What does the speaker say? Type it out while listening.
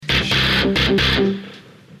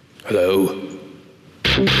Hello?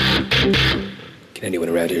 Can anyone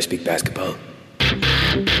around here speak basketball? There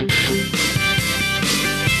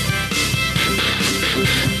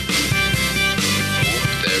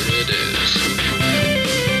it is.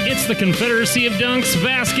 It's the Confederacy of Dunks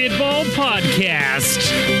Basketball Podcast.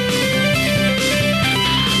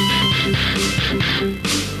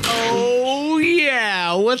 Oh,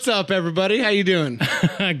 yeah. What's up, everybody? How you doing?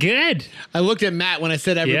 Good. I looked at Matt when I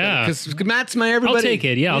said everybody. Yeah. Because Matt's my everybody. I'll take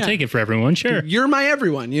it. Yeah, I'll take it for everyone. Sure. You're my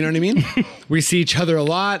everyone. You know what I mean? We see each other a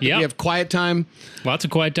lot. Yep. We have quiet time. Lots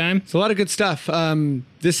of quiet time. It's a lot of good stuff.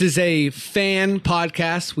 This is a fan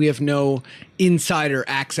podcast. We have no insider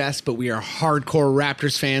access, but we are hardcore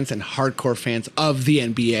Raptors fans and hardcore fans of the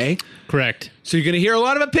NBA. Correct. So you're going to hear a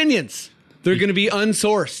lot of opinions. They're going to be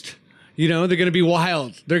unsourced. You know, they're going to be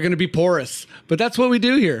wild. They're going to be porous. But that's what we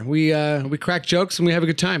do here. We crack jokes and we have a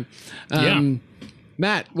good time. Yeah.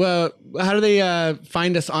 Matt, well, how do they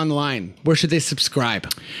find us online? Where should they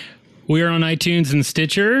subscribe? We are on iTunes and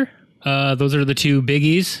Stitcher. Those are the two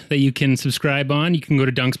biggies that you can subscribe on. You can go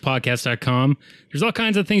to dunkspodcast.com. There's all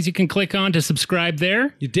kinds of things you can click on to subscribe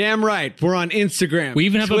there. You're damn right. We're on Instagram. We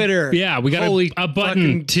even have Twitter. we got a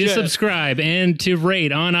button to shit. subscribe and to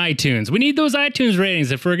rate on iTunes. We need those iTunes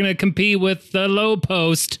ratings if we're going to compete with the low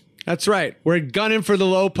post. That's right. We're gunning for the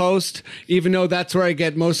low post, even though that's where I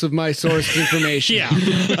get most of my sourced information.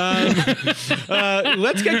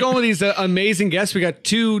 Let's get going with these amazing guests. We got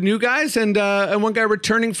two new guys and one guy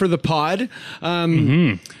returning for the pod.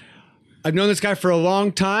 I've known this guy for a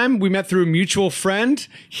long time. We met through a mutual friend.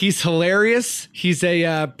 He's hilarious. He's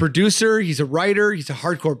a producer. He's a writer. He's a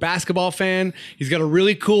hardcore basketball fan. He's got a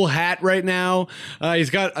really cool hat right now.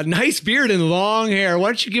 He's got a nice beard and long hair. Why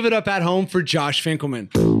don't you give it up at home for Josh Finkelman?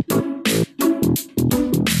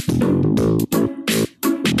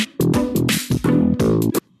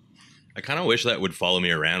 I kind of wish that would follow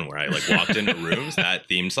me around where I like walked into rooms. That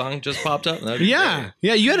theme song just popped up. That'd be Yeah. great.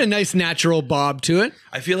 Yeah, you had a nice natural bob to it.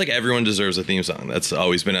 I feel like everyone deserves a theme song. That's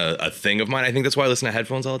always been a thing of mine. I think that's why I listen to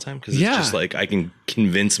headphones all the time because it's Yeah. just like I can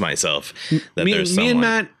convince myself that Me there's someone.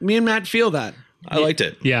 and Matt feel that. I liked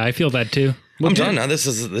it. Yeah, I feel that too. I'm done now.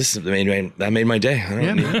 This made my day. I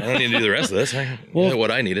don't need to do the rest of this. I got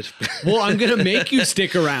what I needed. Well, I'm going to make you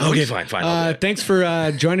stick around. Okay, fine. I'll do it. Thanks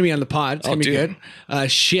for joining me on the pod. It's going to be do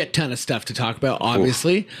good. Shit ton of stuff to talk about,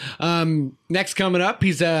 obviously. Next coming up,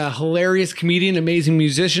 he's a hilarious comedian, amazing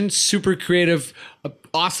musician, super creative,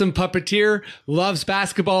 awesome puppeteer, loves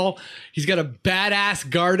basketball. He's got a badass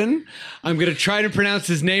garden. I'm going to try to pronounce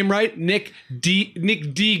his name right. Nick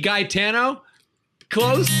D. Gaetano.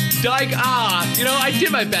 Close. I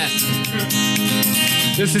did my best.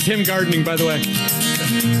 This is him gardening, by the way.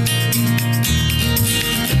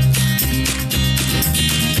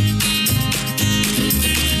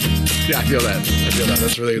 Yeah, I feel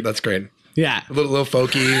that. That's great. Yeah. A little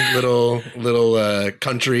folky, little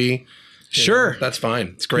country. Sure. That's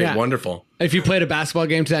fine. It's great. Yeah. Wonderful. If you played a basketball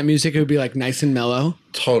game to that music, it would be like nice and mellow.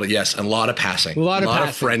 Totally. Yes. And a lot of passing. A lot of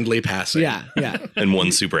passing. friendly passing. Yeah. Yeah. And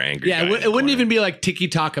one super angry. Yeah. guy It wouldn't even be like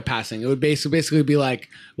tiki-taka passing. It would basically be like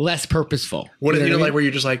less purposeful. What You know like what I mean? where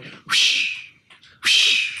you're just like, whoosh,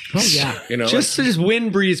 whoosh. Oh, yeah. You know, just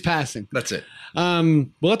wind breeze passing. that's it. Well,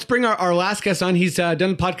 let's bring our last guest on. He's done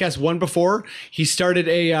the podcast one before. He started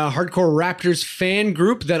a hardcore Raptors fan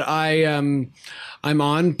group that I'm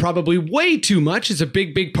on probably way too much. It's a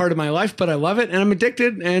big part of my life, but I love it and I'm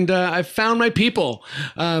addicted and I've found my people.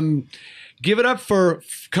 Give it up for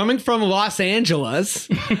coming from Los Angeles,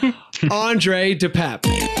 Andre DePep.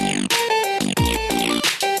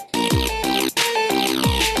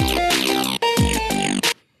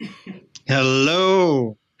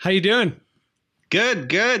 Hello. How you doing? Good.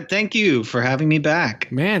 Thank you for having me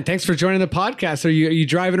back. Man, thanks for joining the podcast. Are you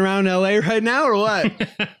driving around LA right now or what?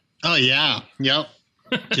 Oh, yeah. Yep.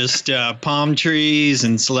 Just palm trees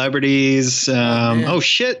and celebrities. Oh,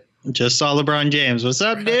 shit. Just saw LeBron James. What's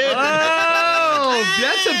up, dude? Oh,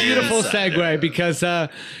 that's a beautiful segue because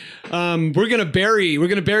we're gonna bury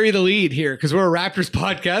the lead here because we're a Raptors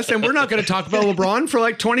podcast and we're not gonna talk about LeBron for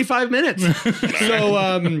like 25 minutes.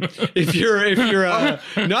 So if you're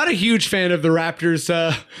not a huge fan of the Raptors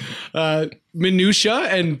minutia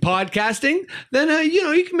and podcasting, then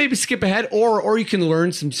you can maybe skip ahead or you can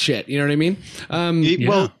learn some shit. You know what I mean?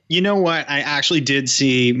 Well, you know what? I actually did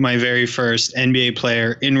see my very first NBA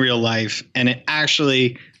player in real life, and it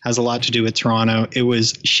actually has a lot to do with Toronto. It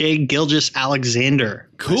was Shai Gilgeous-Alexander.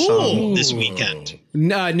 Cool. This weekend.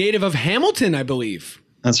 Native of Hamilton, I believe.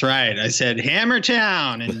 That's right. I said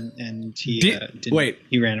Hammertown, and he Wait.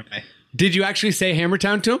 he ran away. Did you actually say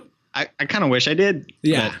Hammertown to him? I kind of wish I did.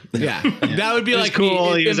 Yeah, yeah. That would be It was like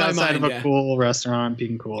cool. me He was in my outside mind, of a cool restaurant,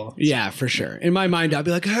 being cool. Yeah, for sure. In my mind, I'd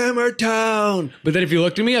be like, Hammertown. But then if you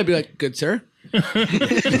looked at me, I'd be like, good, sir.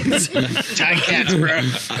 Tight cats, bro.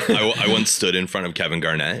 I once stood in front of Kevin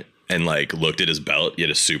Garnett and like looked at his belt. He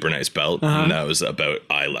had a super nice belt, and that was about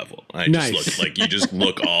eye level. I Nice. just looked like you just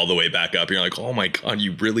look all the way back up. And you're like, oh my god,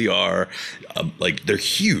 you really are like they're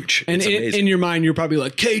huge. And It's amazing. in your mind, you're probably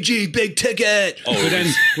like, KG, big ticket. Oh, But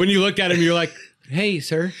then when you looked at him, you're like, hey,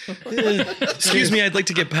 sir. Excuse me, I'd like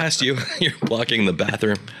to get past you. You're blocking the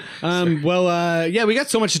bathroom. Yeah, we got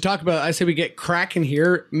so much to talk about. I say we get cracking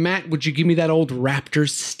here. Matt, would you give me that old Raptor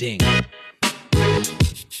sting?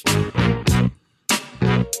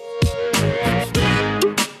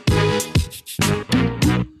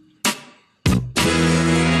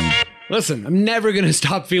 Listen, I'm never going to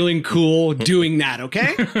stop feeling cool doing that,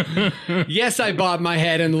 okay? Yes, I bob my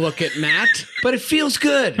head and look at Matt, but it feels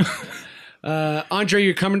good. Andre,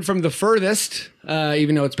 you're coming from the furthest,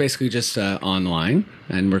 even though it's basically just online,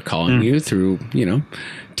 and we're calling you through,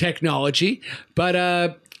 technology.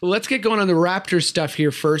 But let's get going on the Raptors stuff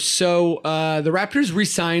here first. So the Raptors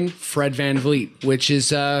re-signed Fred VanVleet, which is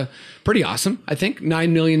pretty awesome, I think.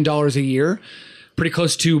 $9 million a year. Pretty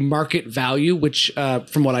close to market value, which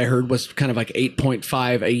from what I heard was kind of like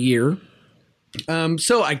 8.5 a year.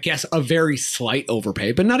 So I guess a very slight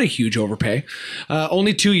overpay, but not a huge overpay.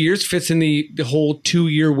 Only 2 years, fits in the whole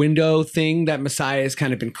 2-year window thing that Messiah has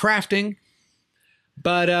kind of been crafting.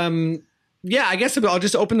 But yeah, I guess I'll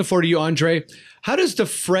just open the floor to you, Andre. How does the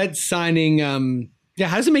Fred signing,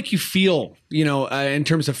 how does it make you feel, in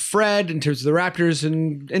terms of Fred, in terms of the Raptors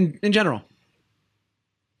and in general?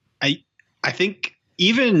 I think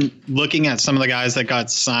even looking at some of the guys that got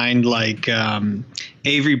signed, like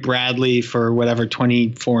Avery Bradley for whatever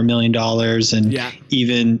 $24 million, and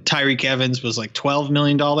even Tyreek Evans was like $12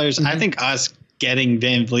 million. I think us getting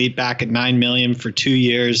Van Vliet back at $9 million for 2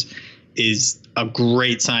 years is a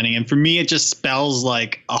great signing. And for me, it just spells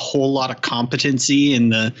like a whole lot of competency in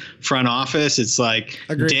the front office. It's like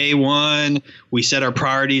day one, we set our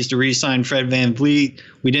priorities to re-sign Fred Van Vliet.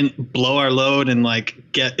 We didn't blow our load and like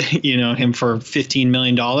get, him for $15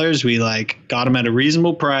 million. We like got him at a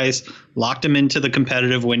reasonable price, locked him into the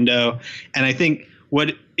competitive window. And I think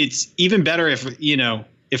it's even better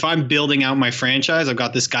if I'm building out my franchise, I've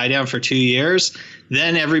got this guy down for 2 years,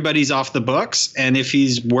 then everybody's off the books. And if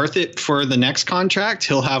he's worth it for the next contract,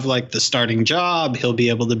 he'll have like the starting job. He'll be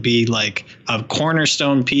able to be like a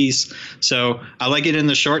cornerstone piece. So I like it in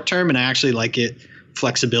the short term, and I actually like it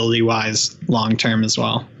flexibility wise long term as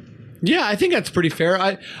well. Yeah, I think that's pretty fair.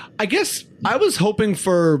 I guess I was hoping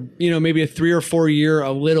for, maybe a 3 or 4 year,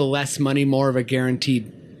 a little less money, more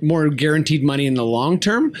guaranteed money in the long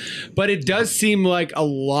term, but it does seem like a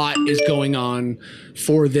lot is going on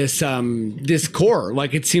for this this core.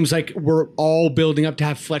 Like it seems like we're all building up to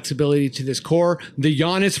have flexibility to this core. The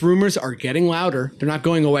Giannis rumors are getting louder; they're not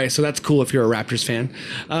going away, so that's cool if you're a Raptors fan.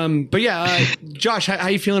 But yeah, Josh, how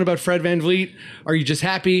you feeling about Fred VanVleet? Are you just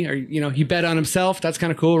happy? Or he bet on himself? That's kind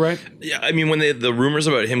of cool, right? Yeah, I mean, when the rumors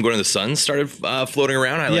about him going to the Suns started floating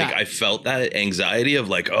around, I felt that anxiety of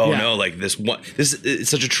like, no, like this it's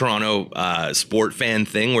such a Toronto sport fan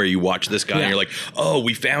thing where you watch this guy and you're like, oh,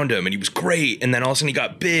 we found him and he was great, and then all of a sudden he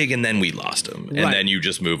got big and then we lost him, and then you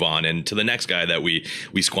just move on and to the next guy that we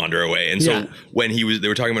squander away. And so when they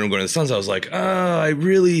were talking about him going to the Suns, I was like, I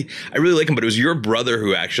really like him. But it was your brother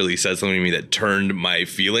who actually said something to me that turned my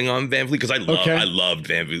feeling on Van Vliet, because I loved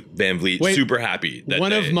Van Vliet. Wait, super happy that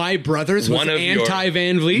one of my brothers was anti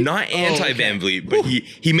Van Vliet, not anti Van Vliet, but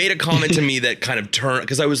he made a comment to me that kind of turned,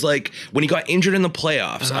 because I was like, when he got injured in the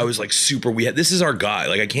playoffs, I was like, this is our guy.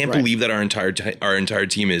 Like I can't believe that our entire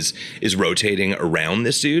team is rotating around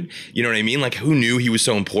this dude. You know what I mean? Like who knew he was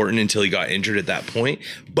so important until he got injured at that point?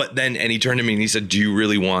 But then, and he turned to me and he said, do you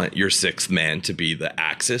really want your sixth man to be the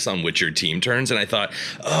axis on which your team turns? And I thought,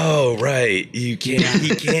 oh right, he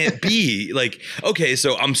can't be like, okay,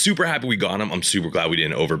 so I'm super happy we got him. I'm super glad we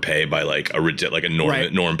didn't overpay by like a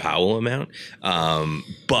Norm Powell amount.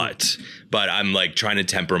 But I'm like trying to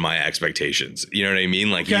temper my expectations. You know what I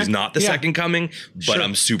mean? Like he's not the second coming, but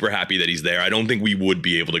I'm super happy that he's there. I don't think we would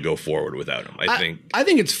be able to go forward without him. I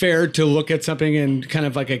think it's fair to look at something and kind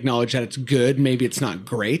of like acknowledge that it's good. Maybe it's not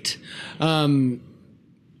great. I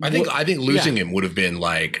think losing him would have been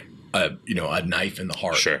like a knife in the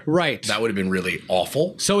heart. Sure. Right. That would have been really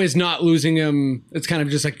awful. So is not losing him, it's kind of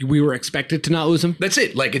just like we were expected to not lose him? That's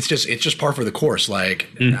it. Like it's just par for the course. Like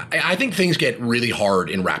I think things get really hard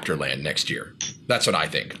in Raptorland next year. That's what I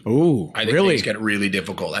think. Ooh, I think things get really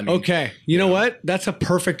difficult. I mean, okay. You know what? That's a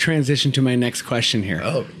perfect transition to my next question here.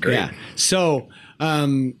 Oh, great. Yeah. So,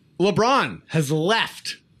 LeBron has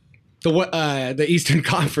left the Eastern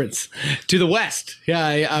Conference to the West.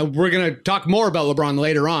 Yeah, we're gonna talk more about LeBron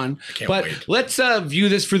later on. But wait. let's view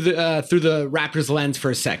this through the Raptors lens for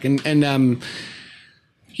a second. And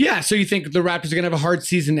yeah, so you think the Raptors are gonna have a hard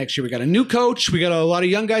season next year? We got a new coach. We got a lot of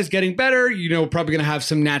young guys getting better. Probably gonna have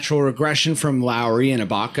some natural regression from Lowry and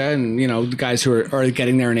Ibaka, and the guys who are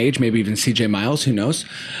getting there in age. Maybe even CJ Miles. Who knows?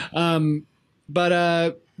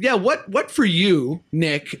 Yeah, what for you,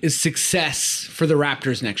 Nick, is success for the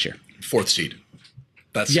Raptors next year? 4th seed.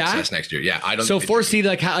 That's success next year. Yeah, I don't. So 4th seed,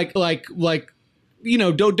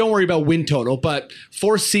 don't worry about win total, but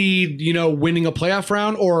 4th seed, winning a playoff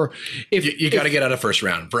round, or if you got to get out of first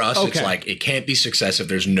round. For us, it's like it can't be success if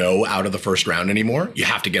there's no out of the first round anymore. You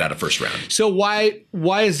have to get out of first round. So why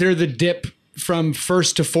is there the dip from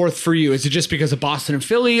 1st to 4th for you? Is it just because of Boston and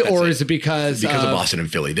Philly, or is it because of Boston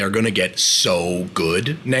and Philly? They're going to get so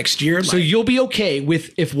good next year. So you'll be okay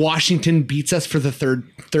with if Washington beats us for the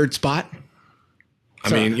third spot?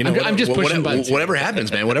 I mean, I'm just pushing buttons. Whatever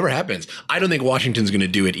happens, man. Whatever happens. I don't think Washington's going to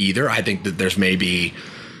do it either. I think that there's maybe.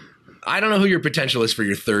 I don't know who your potential is for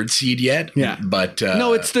your 3rd seed yet. Yeah, but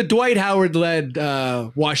no, it's the Dwight Howard led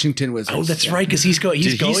Washington Wizards. Oh, that's right, because he's going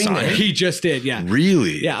there. He just did. Yeah,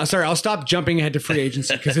 Really? Yeah. Sorry, I'll stop jumping ahead to free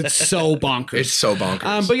agency because it's so bonkers. It's so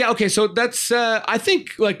bonkers. But yeah, okay. So that's. I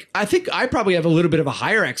think I probably have a little bit of a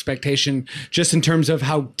higher expectation just in terms of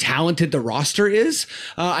how talented the roster is.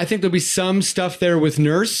 I think there'll be some stuff there with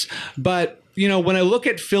Nurse, but. When I look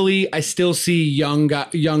at Philly, I still see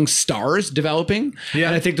young stars developing. Yeah.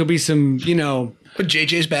 And I think there'll be some, But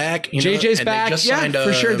JJ's back. JJ's back.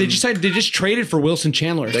 For sure. They just traded for Wilson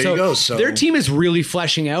Chandler. There you go. So their team is really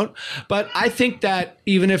fleshing out. But I think that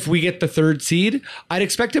even if we get the 3rd seed, I'd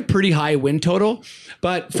expect a pretty high win total.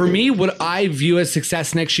 But for me, what I view as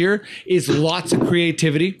success next year is lots of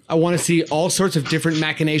creativity. I want to see all sorts of different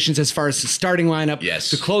machinations as far as the starting lineup,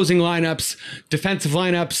 the closing lineups, defensive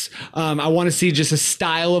lineups. I want to see just a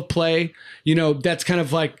style of play, that's kind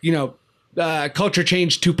of like, culture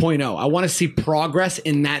change 2.0. I want to see progress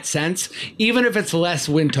in that sense, even if it's less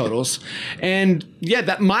win totals. And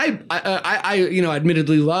yeah, I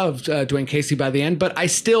admittedly loved Dwayne Casey by the end, but I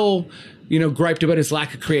still, griped about his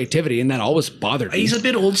lack of creativity, and that always bothered me. He's a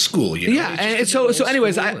bit old school, Yeah, and so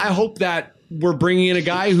anyways, I hope that we're bringing in a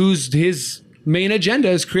guy whose his main agenda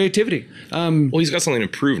is creativity. Well, he's got something to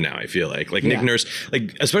prove now. I feel like Nick Nurse,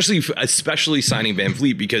 especially signing Van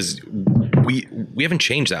Fleet, because we haven't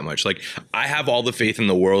changed that much. Like, I have all the faith in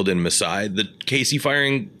the world in Masai. The Casey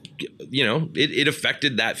firing, it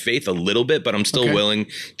affected that faith a little bit, but I'm still willing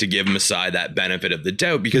to give Masai that benefit of the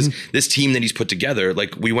doubt, because this team that he's put together,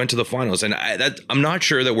 we went to the finals, and I'm not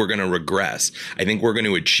sure that we're going to regress. I think we're going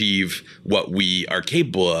to achieve what we are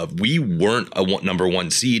capable of. We weren't a number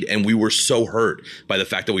 1 seed, and we were so hurt by the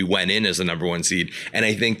fact that we went in as the number 1 seed. And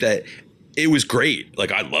I think that it was great.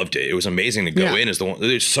 I loved it. It was amazing to go in as the one.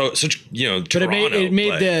 There's such Toronto, but it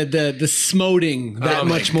made the smoting that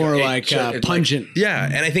much more pungent. Yeah,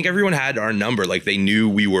 and I think everyone had our number. They knew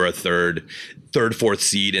we were a third, 4th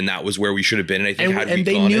seed, and that was where we should have been. And I think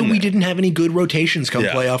they knew we didn't have any good rotations come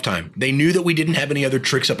playoff time. They knew that we didn't have any other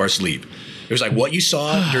tricks up our sleeve. It was what you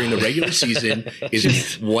saw during the regular season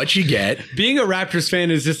is what you get. Being a Raptors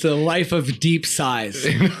fan is just a life of deep sighs.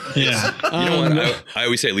 Yeah. What? I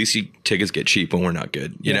always say, at least tickets get cheap when we're not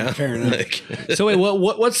good. You know? Fair enough. So wait,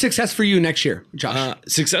 what's success for you next year, Josh?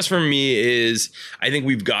 Success for me is, I think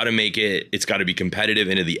we've got to make it. It's got to be competitive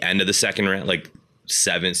into the end of the second round,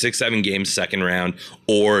 6-7 games second round,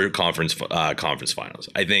 or conference finals.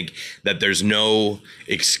 I think that there's no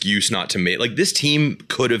excuse not to make, this team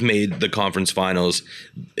could have made the conference finals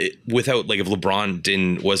without, if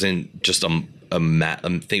LeBron wasn't just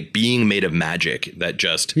being made of magic that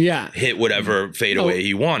just hit whatever fadeaway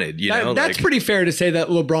he wanted. That's pretty fair to say that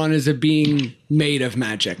LeBron is a being made of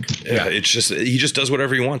magic. Yeah, it's just, he just does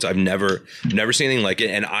whatever he wants. I've never seen anything like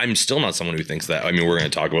it, and I'm still not someone who thinks that. I mean, we're going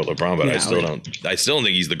to talk about LeBron, but I still don't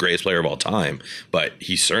think he's the greatest player of all time. But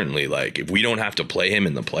he's certainly, if we don't have to play him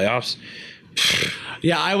in the playoffs.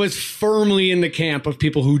 Yeah, I was firmly in the camp of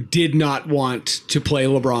people who did not want to play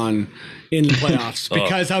LeBron in the playoffs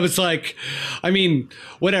because I was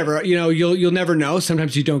whatever, you'll never know.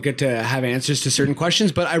 Sometimes you don't get to have answers to certain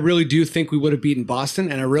questions, but I really do think we would have beaten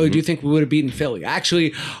Boston, and I really do think we would have beaten Philly.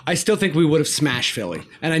 Actually, I still think we would have smashed Philly.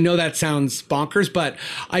 And I know that sounds bonkers, but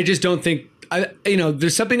I just don't think,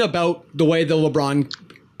 there's something about the way the LeBron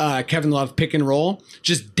Kevin Love pick and roll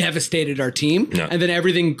just devastated our team, and then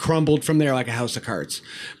everything crumbled from there like a house of cards.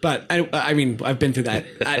 But I mean, I've been through that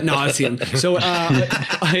ad nauseum. So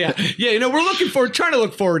yeah, we're trying to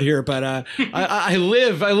look forward here. But I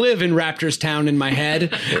live in Raptors town in my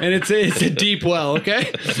head, and it's a deep well.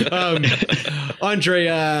 Okay, Andre,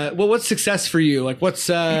 well, what's success for you? Like, what's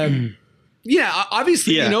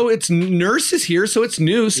obviously, it's Nurse is here, so it's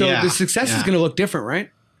new. So the success is going to look different, right?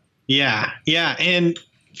 Yeah. And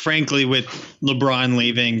frankly, with LeBron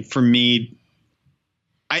leaving, for me,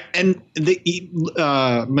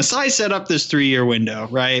 Masai set up this 3-year window,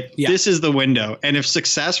 right? Yeah. This is the window. And if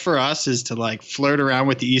success for us is to like flirt around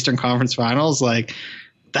with the Eastern Conference Finals, like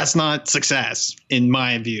that's not success in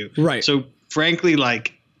my view. Right. So frankly,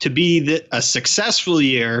 like to be a successful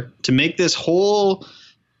year, to make this whole,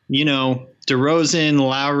 DeRozan,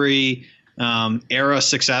 Lowry era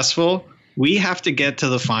successful, we have to get to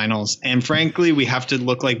the finals. And frankly, we have to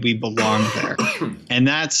look like we belong there. And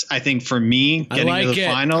that's, I think, for me, getting to the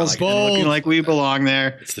finals, and looking like we belong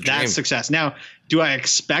there, that's success. Now, do I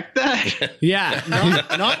expect that? Yeah.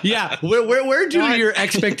 Yeah. Where do your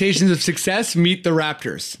expectations of success meet the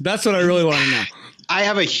Raptors? That's what I really want to know. I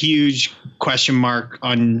have a huge question mark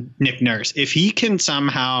on Nick Nurse. If he can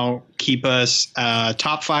somehow keep us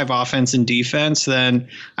top 5 offense and defense, then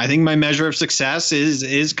I think my measure of success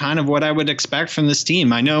is kind of what I would expect from this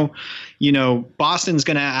team. I know, Boston's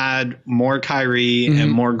going to add more Kyrie and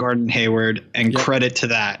more Gordon Hayward, and credit to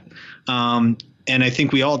that. And I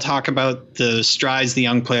think we all talk about the strides the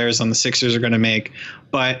young players on the Sixers are going to make.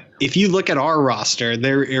 But if you look at our roster,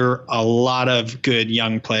 there are a lot of good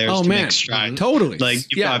young players to make strides. Totally. Like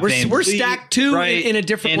we're stacked too, right, in a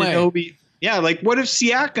different way. Yeah, like what if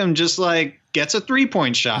Siakam just like gets a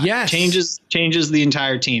 3-point shot? Yes. Changes the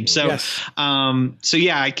entire team. So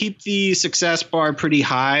I keep the success bar pretty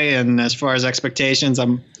high, and as far as expectations,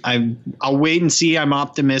 I'll wait and see. I'm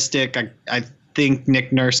optimistic. I think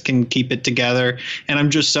Nick Nurse can keep it together, and I'm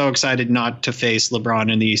just so excited not to face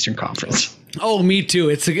LeBron in the Eastern Conference. Oh, me too.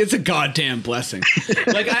 It's a goddamn blessing.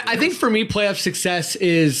 Like I think for me, playoff success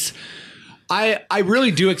is I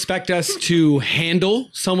really do expect us to handle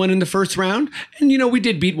someone in the first round. And, we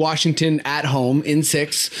did beat Washington at home in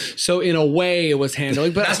 6. So in a way it was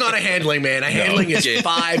handling. But that's not a handling, man. A handling is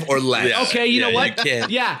 5 or less. Yeah. Okay, you know what?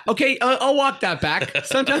 Yeah. Okay, I'll walk that back.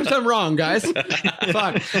 Sometimes I'm wrong, guys.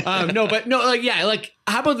 Fine.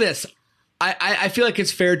 How about this? I feel like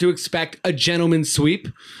it's fair to expect a gentleman's sweep,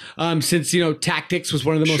 since tactics was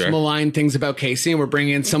one of the most maligned things about Casey, and we're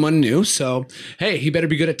bringing in someone new. So hey, he better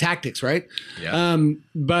be good at tactics, right? Yeah.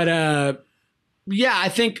 I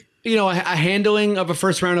think a handling of a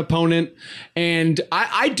first round opponent, and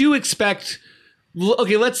I do expect.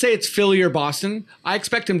 Okay, let's say it's Philly or Boston. I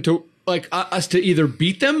expect him to us to either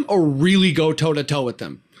beat them or really go toe to toe with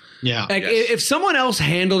them. Yeah. If someone else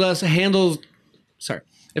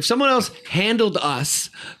if someone else handled us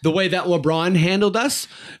the way that LeBron handled us,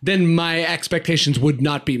 then my expectations would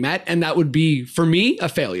not be met. And that would be, for me, a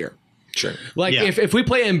failure. Sure. If we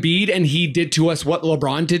play Embiid and he did to us what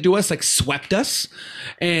LeBron did to us, like swept us,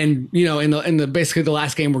 and in the basically the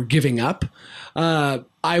last game we're giving up,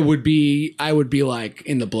 I would be like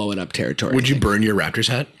in the blow it up territory. Would you burn your Raptors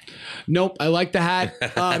hat? Nope. I like the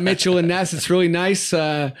hat. Mitchell and Ness, it's really nice.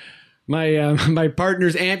 My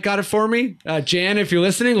partner's aunt got it for me. Jan, if you're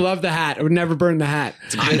listening, love the hat. I would never burn the hat.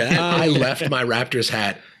 I left my Raptors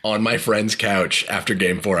hat on my friend's couch after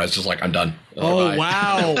Game 4. I was just like, I'm done. Oh,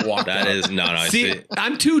 wow. That is not nice. See,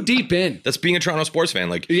 I'm too deep in. That's being a Toronto sports fan.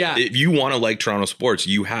 Like, if you want to like Toronto sports,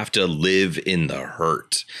 you have to live in the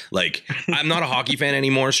hurt. Like, I'm not a hockey fan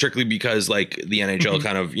anymore, strictly because like the NHL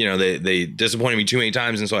kind of, they disappointed me too many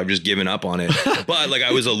times, and so I've just given up on it. But like,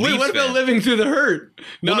 I was a Leafs fan. What about living through the hurt?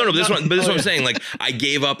 No. This is what I'm saying. Like, I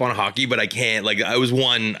gave up on hockey, but I can't. Like, I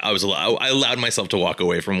allowed myself to walk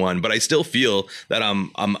away from one, but I still feel that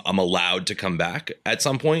I'm allowed to come back at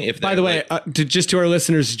some point. By the way, to our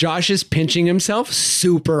listeners, Josh is pinching himself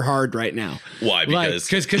super hard right now. Why?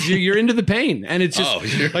 Because you're into the pain, and it's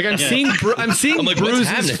just I'm seeing like,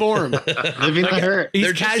 bruises form. Living the hurt.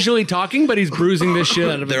 He's casually talking, but he's bruising this shit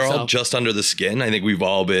out of himself. They're all just under the skin. I think we've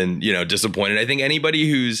all been disappointed. I think anybody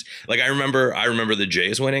who's like, I remember the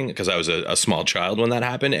Jays winning because I was a small child when that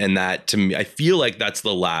happened, and that to me, I feel like that's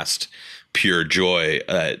the last pure joy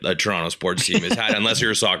that a Toronto sports team has had, unless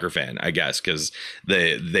you're a soccer fan, I guess, because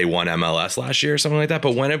they won MLS last year or something like that.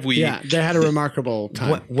 But when have we? Yeah, they had a remarkable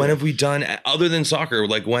time. When have we done, other than soccer?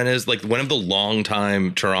 Like when have the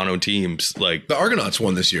longtime Toronto teams, like The Argonauts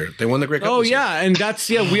won this year. They won the Grey Cup. Oh this year. yeah, and that's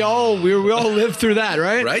we all lived through that,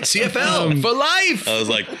 right? Right, CFL for life. I was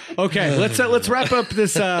like, Okay, let's wrap up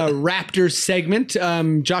this Raptors segment.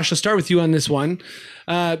 Josh, I'll start with you on this one.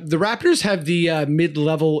 The Raptors have the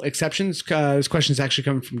mid-level exceptions. This question is actually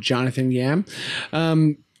coming from Jonathan Yam.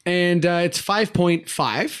 And it's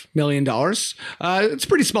 $5.5 million. It's a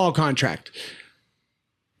pretty small contract.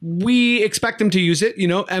 We expect them to use it.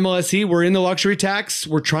 MLSE, we're in the luxury tax.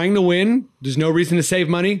 We're trying to win. There's no reason to save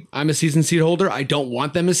money. I'm a season seat holder. I don't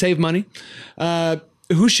want them to save money.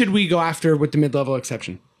 Who should we go after with the mid-level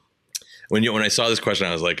exception? when I saw this question,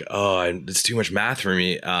 I was like, oh, it's too much math for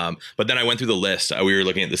me. But then I went through the list. We were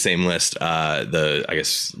looking at the same list. I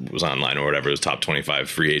guess it was online or whatever. It was top 25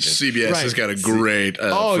 free agents. CBS has got a great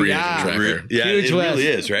free agent tracker. Yeah, Huge it list. really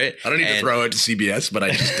is, right? I don't need to throw it to CBS, but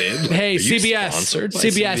I just did. Hey, Are you CBS. sponsored by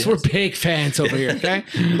CBS, we're big fans over here, okay?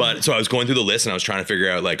 But so I was going through the list and I was trying to figure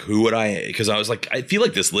out like who would because I was like, I feel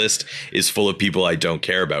like this list is full of people I don't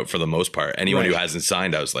care about for the most part. Anyone who hasn't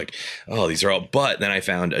signed, I was like, oh, these are all. But then I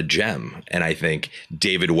found a gem, and I think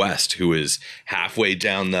David West, who is halfway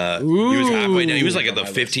down the. He was halfway down. He was like at the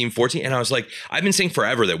 15, 14, and I was like, I've been saying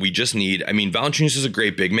forever that we just need. I mean, Valanciunas is a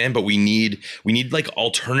great big man, but we need like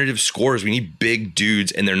alternative scorers. We need big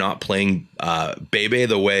dudes, and they're not playing Bebe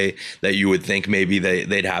the way that you would think maybe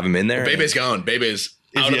they'd have him in there. Bebe's gone. Bebe's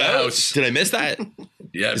out of the house. Did I miss that?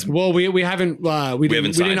 Yes. Well, we haven't we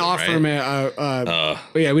didn't offer him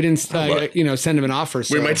we didn't send him an offer.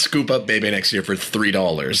 So. We might scoop up Bebe next year for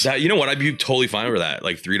 $3. That, you know what? I'd be totally fine with that.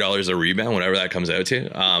 Like $3 a rebound, whatever that comes out to.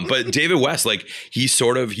 But David West, like he's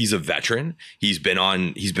a veteran. He's been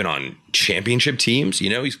on championship teams. You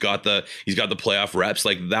know, he's got the playoff reps.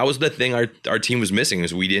 Like that was the thing our team was missing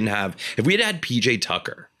is we didn't have. If we had PJ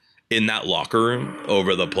Tucker in that locker room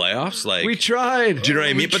over the playoffs, like we tried. Do you know what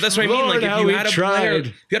I mean? But that's what I mean. Like if you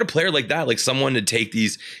had a player like that, like someone to take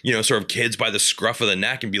these, sort of kids by the scruff of the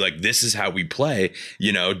neck and be like, this is how we play.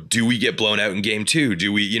 Do we get blown out in game 2?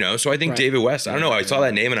 Do we, So I think David West, I don't know. I saw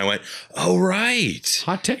that name and I went, oh, right.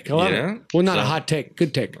 Hot take. I love it. Well, not a hot take.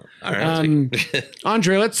 Good take. All right.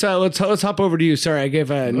 Andre, let's hop over to you. Sorry, I gave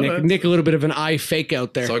Nick a little bit of an eye fake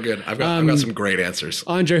out there. It's all good. I've got some great answers.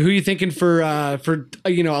 Andre, who are you thinking for a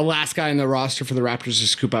last guy in the roster for the Raptors to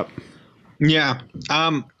scoop up? Yeah.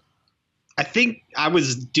 I think I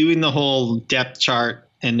was doing the whole depth chart,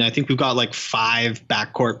 and I think we've got like 5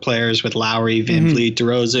 backcourt players with Lowry, Van Vliet,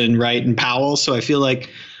 DeRozan, Wright, and Powell. So I feel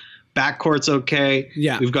like backcourt's okay.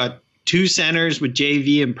 Yeah. We've got 2 centers with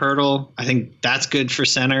JV and Pirtle. I think that's good for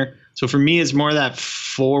center. So for me, it's more that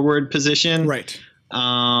forward position. Right.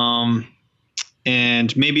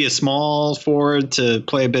 And maybe a small forward to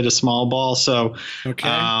play a bit of small ball. So,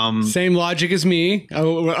 same logic as me. I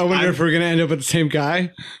wonder if we're going to end up with the same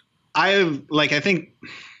guy. I think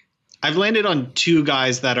I've landed on 2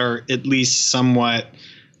 guys that are at least somewhat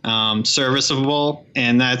serviceable,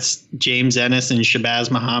 and that's James Ennis and Shabazz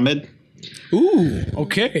Muhammad. Ooh,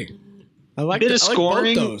 okay. I like of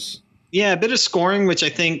scoring. Both those. Yeah, a bit of scoring, which I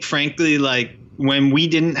think, frankly, like when we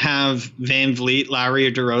didn't have Van Vliet, Lowry,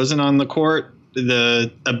 or DeRozan on the court, the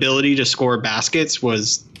ability to score baskets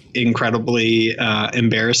was incredibly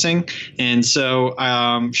embarrassing. And so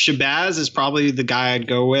Shabazz is probably the guy I'd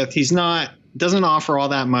go with. He's doesn't offer all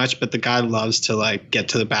that much, but the guy loves to like get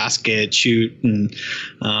to the basket, shoot, and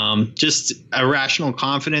just a rational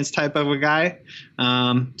confidence type of a guy.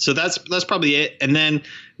 So that's probably it. And then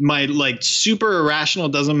my like super irrational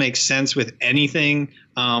doesn't make sense with anything,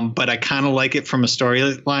 but I kind of like it from a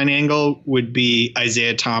storyline angle would be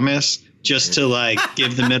Isaiah Thomas. Just to like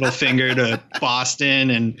give the middle finger to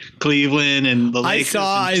Boston and Cleveland and the Lakers. I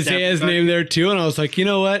saw Isaiah's name there too, and I was like, you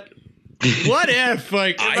know what? What if?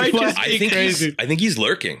 Like, I think he's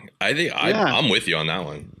lurking. I'm with you on that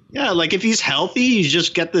one. Yeah, like if he's healthy, you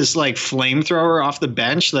just get this like flamethrower off the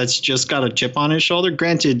bench that's just got a chip on his shoulder.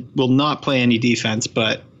 Granted, will not play any defense,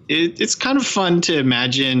 but it's kind of fun to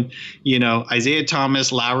imagine, Isaiah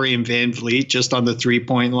Thomas, Lowry, and Van Vliet just on the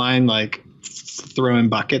 3-point line, like throwing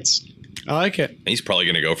buckets. I like it. And he's probably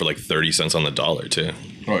going to go for like 30 cents on the dollar too.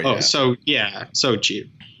 So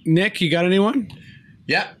cheap. Nick, you got anyone?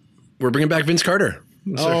 Yeah, we're bringing back Vince Carter.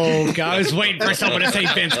 Oh, God. I was waiting for someone to say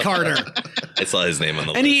Vince Carter. I saw his name on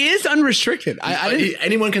the And list. he is unrestricted.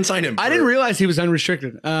 Anyone can sign him. I didn't realize he was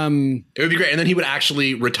unrestricted. It would be great. And then he would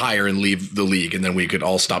actually retire and leave the league, and then we could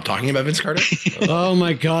all stop talking about Vince Carter. Oh,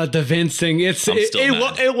 my God. The Vince thing.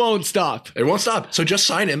 It won't stop. It won't stop. So just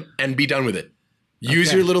sign him and be done with it.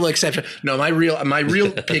 Use your little exception. No, my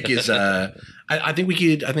real pick is I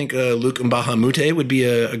think Luke Mbahamute would be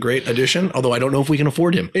a great addition, although I don't know if we can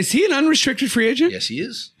afford him. Is he an unrestricted free agent? Yes, he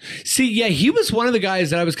is. See, yeah, he was one of the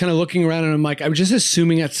guys that I was kind of looking around and I'm like, I'm just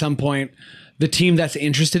assuming at some point the team that's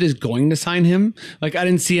interested is going to sign him. Like, I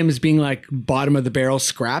didn't see him as being like bottom of the barrel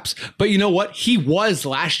scraps, but you know what? He was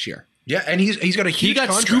last year. Yeah, and he's got a huge He got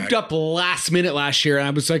contract. scooped up last minute last year, and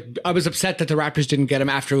I was upset that the Raptors didn't get him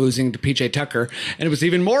after losing to PJ Tucker, and it was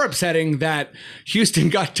even more upsetting that Houston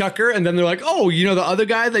got Tucker, and then they're like, oh, you know the other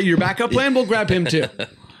guy that your backup plan, we'll grab him too.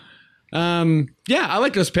 Yeah, I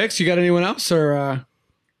like those picks. You got anyone else or?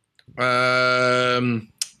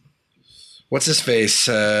 What's his face?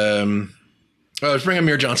 Let's bring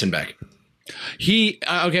Amir Johnson back. He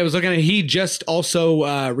okay. I was looking at. He just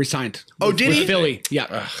also resigned. Oh, did he? Philly,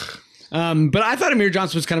 yeah. But I thought Amir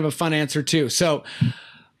Johnson was kind of a fun answer too. So,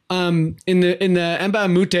 in the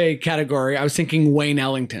Emba Mute category, I was thinking Wayne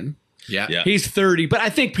Ellington. Yeah. He's 30, but I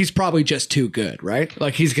think he's probably just too good, right?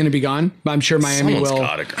 Like he's going to be gone. I'm sure Miami Someone's will.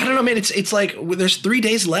 gotta go. I don't know, man. It's like there's 3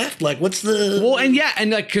 days left. Like, what's the? Well, and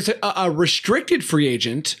like because a restricted free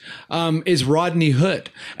agent is Rodney Hood,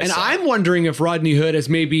 and I'm wondering if Rodney Hood is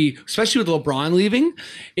maybe, especially with LeBron leaving,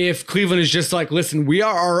 if Cleveland is just like, listen, we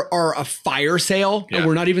are a fire sale, and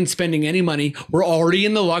we're not even spending any money. We're already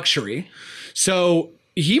in the luxury, so.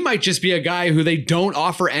 He might just be a guy who they don't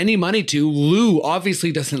offer any money to. Lou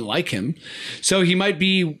obviously doesn't like him. So he might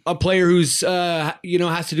be a player who's, has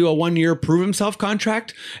to do a 1-year prove himself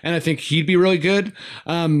contract. And I think he'd be really good.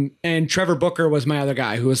 And Trevor Booker was my other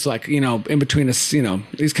guy who was like, in between us,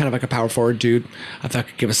 he's kind of like a power forward dude. I thought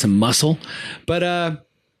could give us some muscle. But,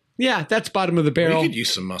 yeah, that's bottom of the barrel. We could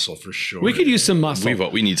use some muscle for sure. We could use some muscle.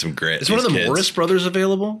 We need some grit. Is one of the These kids. Morris brothers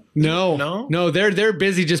available? No, they're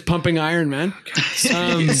busy just pumping iron, man.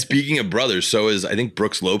 Speaking of brothers, so is I think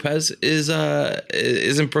Brooks Lopez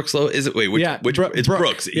isn't Brooks Lopez? Is it which it's Brooke,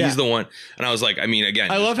 Brooks. yeah. He's the one. And I was like, I mean,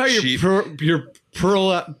 again, I love how you're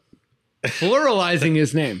pluralizing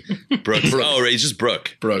his name. Brooks. Oh, right, he's just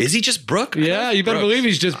Brooke. Is he just Brooke? Yeah, you better believe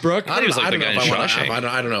he's just Brooke. I don't know if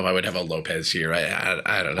I would have a Lopez here. I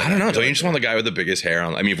don't know. I don't know. Don't you just want the guy with the biggest hair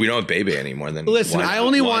on? I mean, if we don't have Bebe anymore, then listen. why I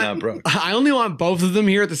only want both of them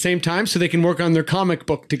here at the same time so they can work on their comic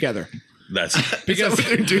book together. That's because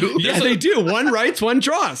they do. Yeah, they do. One writes, one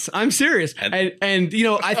draws. I'm serious. And I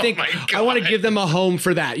think I want to give them a home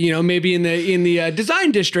for that. Maybe in the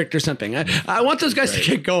design district or something. I want those guys to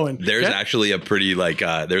get going. There's actually a pretty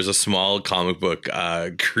there's a small comic book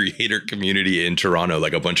creator community in Toronto,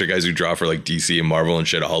 like a bunch of guys who draw for like DC and Marvel and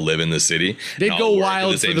shit all live in the city. They'd go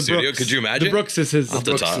wild for the studio. Brooks. Could you imagine? The Brooks is his.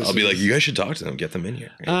 I'll be like, you guys should talk to them. Get them in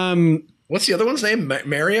here. What's the other one's name?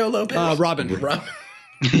 Mario Lopez? Robin.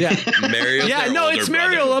 Yeah, Mario's it's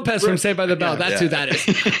Mario Lopez from Saved by the Bell. That's who that is.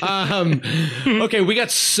 Okay, we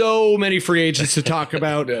got so many free agents to talk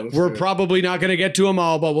about. We're probably not going to get to them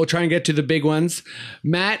all, but we'll try and get to the big ones.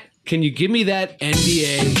 Matt, can you give me that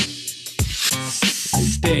NBA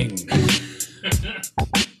sting?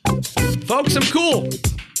 Folks, I'm cool.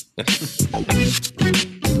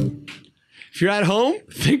 If you're at home,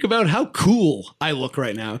 think about how cool I look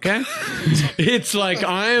right now, okay? It's like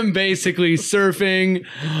I am basically surfing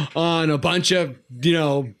on a bunch of,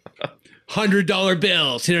 $100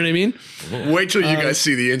 bills. You know what I mean? Wait till you guys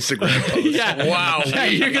see the Instagram post. Yeah. Wow. Yeah,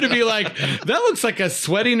 you're going to be like, that looks like a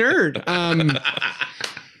sweaty nerd.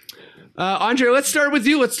 Andre, let's start with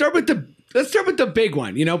you. Let's start with the big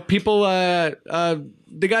one. People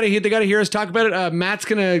they gotta hear us talk about it. Matt's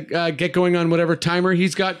gonna get going on whatever timer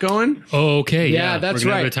he's got going. Oh, okay. Yeah, that's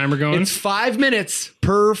right. Have a timer going. It's 5 minutes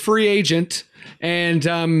per free agent, and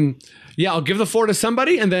I'll give the floor to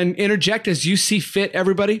somebody and then interject as you see fit.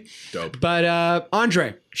 Everybody. Dope. But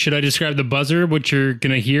Andre, should I describe the buzzer? What you're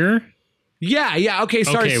gonna hear? Yeah. Okay.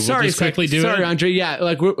 Sorry. We'll just quickly do it. Sorry, Andre. Yeah.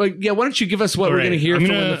 Why don't you give us what we're gonna hear for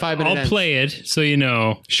when the 5 minutes? I'll play it so you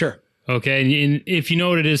know. Sure. Okay, and if you know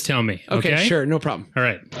what it is, tell me. Okay, sure, no problem. All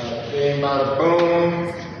right. Bing, bada,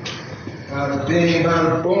 boom. Bada, bing,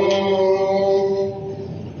 bada,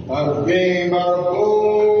 boom. Bada, bing, bada,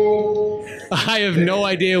 boom. I have no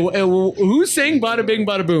idea who's saying "Bada Bing,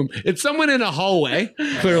 Bada Boom." It's someone in a hallway,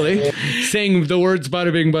 clearly, saying the words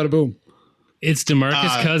 "Bada Bing, Bada Boom." It's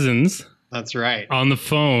DeMarcus Cousins. That's right. on the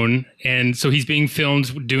phone, and so he's being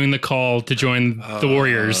filmed doing the call to join the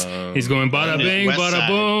Warriors. He's going bada bing, West bada Side.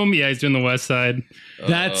 boom. Yeah, he's doing the West Side.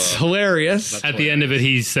 That's hilarious. At the end of it,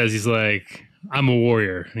 he says he's like, "I'm a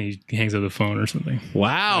Warrior," and he hangs up the phone or something.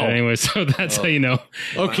 Wow. Anyway, so that's how you know.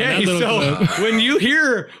 Okay, That little so clip. when you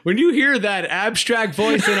hear that abstract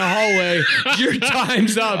voice in a hallway, your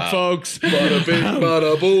time's up, folks. Bada bing,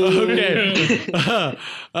 bada boom. Okay.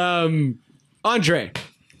 Andre,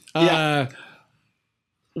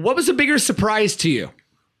 what was a bigger surprise to you?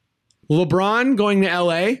 LeBron going to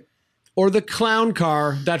LA or the clown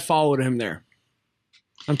car that followed him there?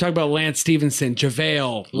 I'm talking about Lance Stevenson,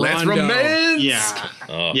 JaVale, Let's Rondo. romance.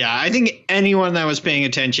 Yeah. Yeah. I think anyone that was paying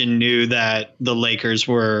attention knew that the Lakers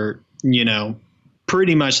were,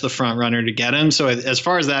 pretty much the front runner to get him. So as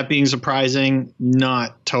far as that being surprising,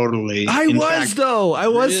 not totally. I In was fact, though. I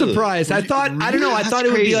was surprised. I thought I don't know. I That's thought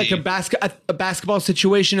it would be like crazy. a basketball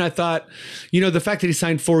situation. I thought, the fact that he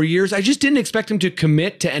signed 4 years. I just didn't expect him to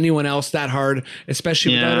commit to anyone else that hard,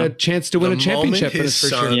 especially Yeah. without a chance to win a championship. The moment his for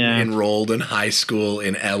son sure. Yeah. enrolled in high school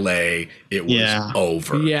in LA, it was Yeah.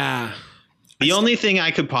 over. Yeah. The only thing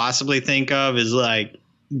I could possibly think of is like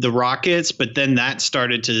the Rockets, but then that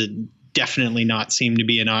started to definitely not seem to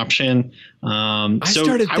be an option. I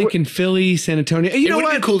started thinking Philly, San Antonio. You know would've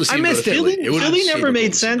what? been cool to see I him go to missed it. Philly. It would've Philly been never super made cool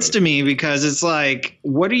to sense see to me because it's like,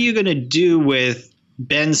 what are you going to do with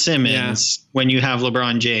Ben Simmons when you have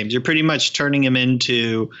LeBron James? You're pretty much turning him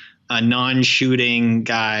into a non-shooting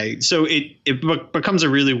guy. So it becomes a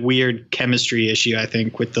really weird chemistry issue, I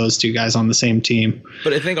think, with those two guys on the same team.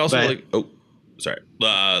 But I think also But- sorry.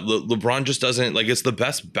 LeBron just doesn't it's the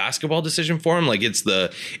best basketball decision for him. Like it's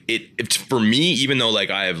for me, even though like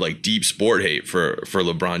I have like deep sport hate for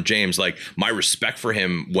LeBron James, like my respect for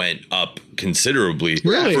him went up considerably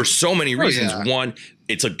for so many reasons. yeah. One,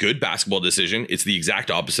 it's a good basketball decision. It's the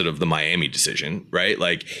exact opposite of the Miami decision, right?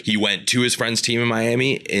 Like he went to his friend's team in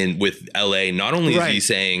Miami and with LA, not only is he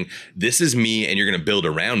saying, this is me and you're going to build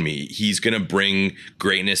around me, he's going to bring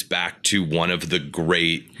greatness back to one of the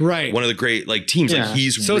great like teams. Yeah. Like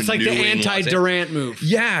he's So it's like the renewing Los anti-Durant move.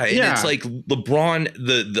 yeah, and Yeah. it's like LeBron,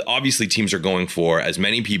 the obviously teams are going for as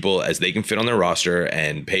many people as they can fit on their roster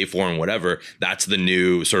and pay for and whatever. That's the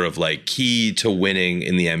new sort of like key to winning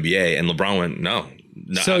in the NBA. And LeBron went, no,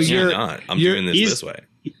 So absolutely you're- not. I'm you're- doing this way.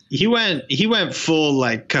 He went full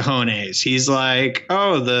like cojones. He's like,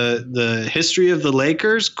 oh, the history of the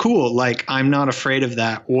Lakers, cool. Like I'm not afraid of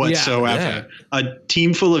that whatsoever. A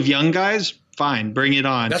team full of young guys, fine, bring it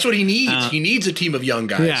on. That's what he needs. He needs a team of young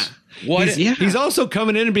guys. Yeah. What? He's also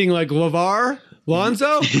coming in and being like, LeVar,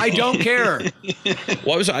 Lonzo, I don't care.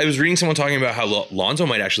 Well, I was reading someone talking about how Lonzo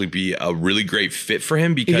might actually be a really great fit for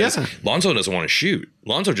him because Lonzo doesn't want to shoot.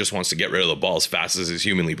 Lonzo just wants to get rid of the ball as fast as is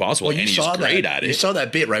humanly possible, Well, and he's great at it. You saw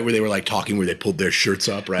that bit, right, where they were like talking, where they pulled their shirts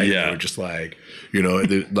up, right? Yeah. And they were just like,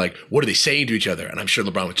 like, what are they saying to each other? And I'm sure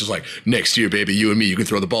LeBron was just like, next year, baby, you and me, you can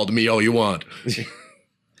throw the ball to me all you want.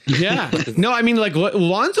 Yeah. No, I mean, like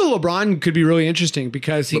Lonzo LeBron could be really interesting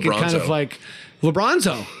because he could kind of LeBronzo. like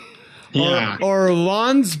LeBronzo. Yeah. Or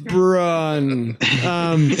Lonsbrun.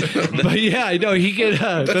 But yeah, I know he could.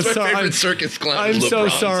 That's my favorite circus clown. I'm so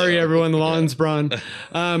LeBronzo. sorry, everyone. Lonsbrun.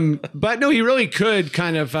 But no, he really could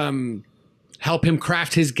kind of help him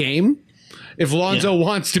craft his game. If Lonzo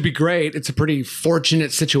wants to be great, it's a pretty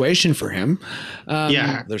fortunate situation for him.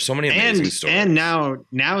 Yeah, There's so many amazing stories. And now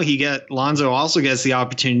Lonzo also gets the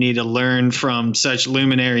opportunity to learn from such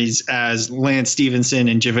luminaries as Lance Stevenson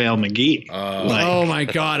and JaVale McGee. Oh my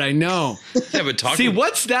God, I know. Yeah, but See,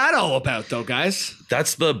 what's that all about, though, guys?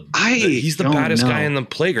 That's he's the don't baddest know. guy in the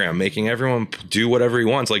playground, making everyone do whatever he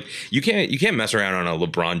wants. Like you can't mess around on a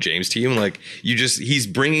LeBron James team. Like he's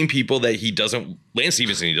bringing people that he doesn't. Lance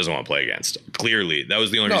Stevenson he doesn't want to play against. Clearly, that was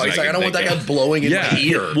the only No, reason. he's like, I don't want that guy blowing in my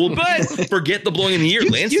ear. Well, but forget the blowing in the ear.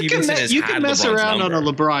 Lance Stevenson has you had can mess LeBron's around number. on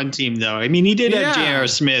a LeBron team, though. I mean, he did have Yeah. J.R.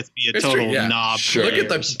 Smith be a It's total true, yeah. knob. Sure. Look at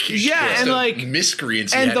the and the like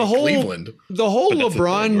miscreants he and had the in whole Cleveland.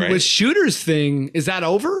 LeBron thing, right? with shooters thing, is that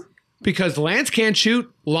over? Because Lance can't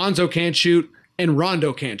shoot, Lonzo can't shoot, and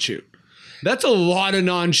Rondo can't shoot. That's a lot of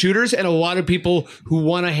non-shooters and a lot of people who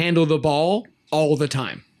want to handle the ball all the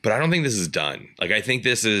time. But I don't think this is done. Like, I think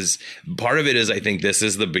this is part of it is I think this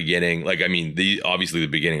is the beginning. Like, I mean, obviously the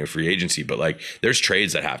beginning of free agency, but like there's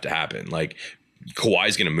trades that have to happen. Like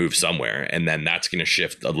Kawhi's going to move somewhere and then that's going to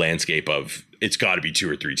shift the landscape of it's got to be 2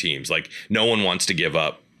 or 3 teams. Like no one wants to give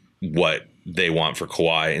up what they want for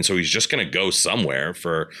Kawhi. And so he's just going to go somewhere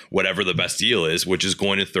for whatever the best deal is, which is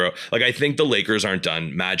going to throw. Like, I think the Lakers aren't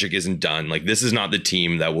done. Magic isn't done. Like, this is not the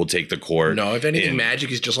team that will take the court. No, if anything,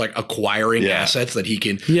 Magic is just like acquiring assets that he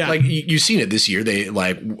can. Yeah. Like, you've seen it this year. They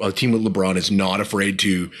like a team with LeBron is not afraid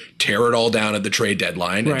to tear it all down at the trade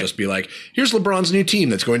deadline and just be like, here's LeBron's new team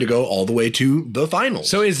that's going to go all the way to the finals.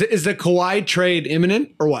 So is the Kawhi trade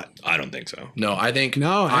imminent or what? I don't think so. No, I think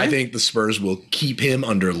No, I eh? think the Spurs will keep him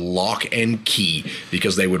under lock and key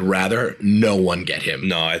because they would rather no one get him.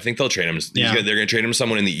 No, I think they'll trade him. Yeah. They're going to trade him to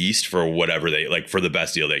someone in the East for whatever they like, for the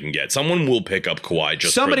best deal they can get. Someone will pick up Kawhi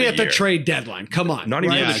just Somebody for at the year. trade deadline. Come on. Not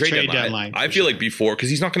even Right? the Yeah, trade deadline. I feel like before, because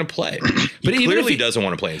he's not going to play. He But even if clearly he- doesn't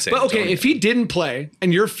want to play in San But okay, Antonio. if he didn't play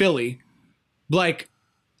and you're Philly, like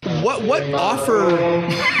what offer?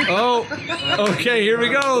 Oh, okay, here we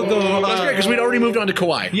go. That's great because we'd already moved on to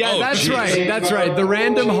Kawhi. Yeah, Oh, that's geez. right. That's right. The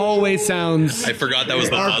random hallway sounds I forgot that was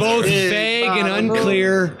the are buzzer. both vague and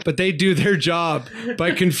unclear, but they do their job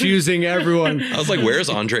by confusing everyone. I was like, where's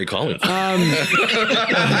Andre calling from?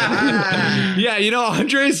 Yeah, you know,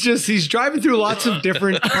 Andre's he's driving through lots of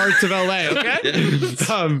different parts of LA, okay?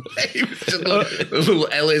 Little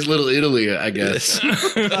LA's Little Italy, I guess.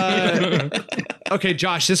 Okay,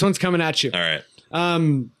 Josh, this one's coming at you. All right.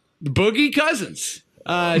 Boogie Cousins,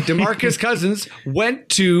 DeMarcus Cousins went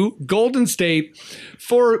to Golden State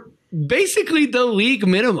for basically the league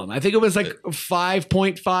minimum. I think it was like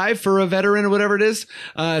 5.5 for a veteran or whatever it is.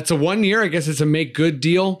 It's a 1 year. I guess it's a make good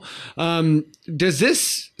deal. Does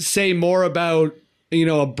this say more about, you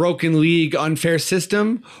know, a broken league, unfair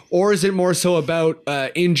system, or is it more so about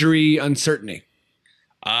injury uncertainty?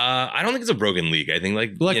 I don't think it's a broken league. I think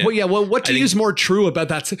What to I use think- more true about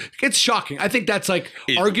that? It's shocking. I think that's like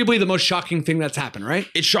arguably the most shocking thing that's happened, right?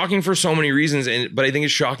 It's shocking for so many reasons, but I think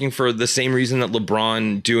it's shocking for the same reason that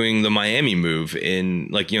LeBron doing the Miami move in,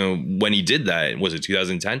 like, you know, when he did that, was it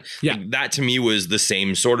 2010? Yeah. Like, that to me was the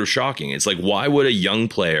same sort of shocking. It's like, why would a young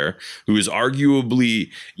player who is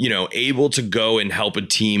arguably, you know, able to go and help a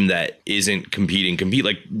team that isn't compete?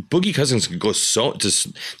 Like, Boogie Cousins could go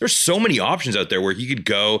there's so many options out there where he could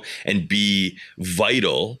go and be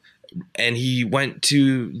vital, and he went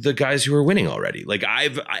to the guys who are winning already. Like,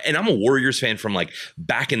 and I'm a Warriors fan from like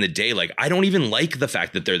back in the day. Like, I don't even like the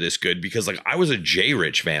fact that they're this good because like I was a J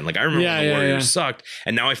Rich fan. Like, I remember when the Warriors sucked,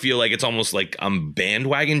 and now I feel like it's almost like I'm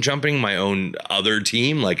bandwagon jumping my own other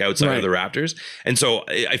team, like outside of the Raptors. And so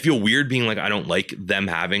I feel weird being like, I don't like them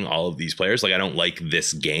having all of these players. Like, I don't like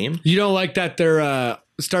this game. You don't like that their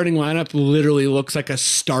starting lineup literally looks like a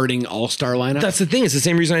starting all-star lineup? That's the thing. It's the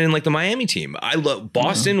same reason I didn't like the Miami team. I love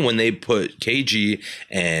Boston when they put KG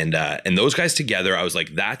and those guys together. I was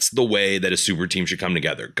like, that's the way that a super team should come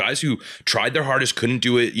together. Guys who tried their hardest, couldn't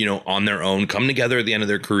do it, you know, on their own, come together at the end of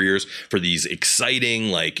their careers for these exciting,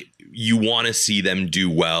 like, you want to see them do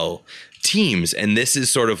well teams. And this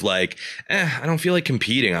is sort of like, I don't feel like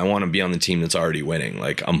competing. I want to be on the team that's already winning.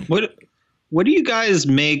 Like, What do you guys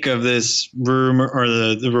make of this rumor or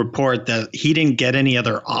the report that he didn't get any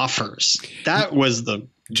other offers? That was the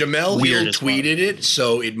Jamel Hill weirdest tweeted it,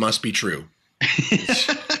 so it must be true.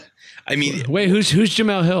 I mean, Wait, who's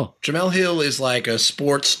Jamel Hill? Jamel Hill is like a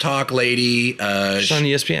sports talk lady. she's on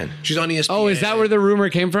ESPN. She's on ESPN. Oh, is that where the rumor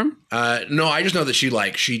came from? No, I just know that she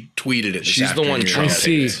tweeted it. This She's the one afternoon. Trump I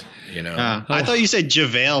see. You know, I thought you said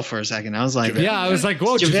JaVale for a second. I was like, Yeah, I was like,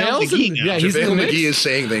 whoa, JaVale JaVale's McGee in, now. yeah, he's in the JaVale mix. McGee is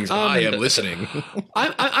saying things. I am listening.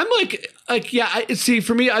 I'm like, yeah. See,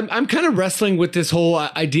 for me, I'm kind of wrestling with this whole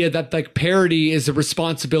idea that like parity is a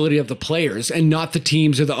responsibility of the players and not the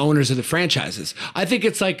teams or the owners of the franchises. I think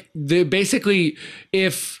it's like basically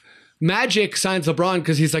if Magic signs LeBron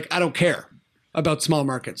because he's like, I don't care about small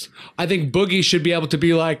markets. I think Boogie should be able to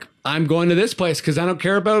be like, I'm going to this place because I don't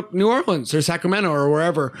care about New Orleans or Sacramento or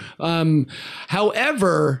wherever.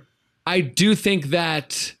 However, I do think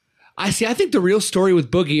that I think the real story with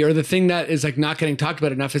Boogie, or the thing that is like not getting talked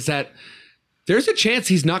about enough, is that there's a chance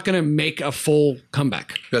he's not going to make a full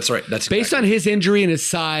comeback. That's right. That's Based on his injury and his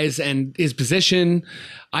size and his position,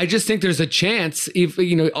 I just think there's a chance. If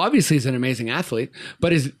you know, obviously he's an amazing athlete,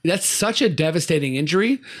 but that's such a devastating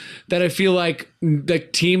injury that I feel like the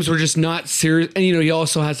teams were just not serious. And you know, he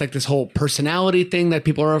also has like this whole personality thing that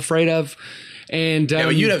people are afraid of. And Yeah,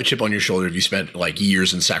 but you'd have a chip on your shoulder if you spent like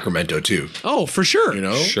years in Sacramento too. oh, for sure, You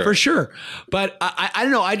know? Sure. for sure. But I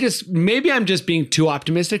don't know. Maybe I'm just being too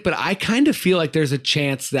optimistic, but I kind of feel like there's a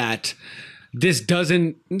chance that this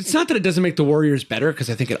doesn't. It's not that it doesn't make the Warriors better, because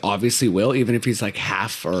I think it obviously will, even if he's like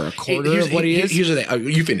half or a quarter of what he is. Here's the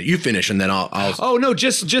thing. You finish, and then I'll. Oh no,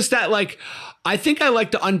 just that, like, I think I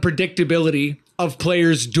like the unpredictability of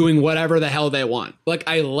players doing whatever the hell they want. Like,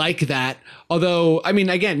 I like that. Although, I mean,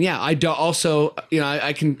 again, yeah, I do also,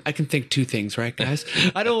 I can think two things, right, guys?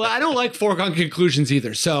 I don't like foregone conclusions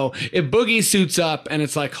either. So if Boogie suits up and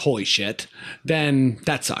it's like, holy shit, then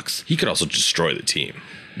that sucks. He could also destroy the team,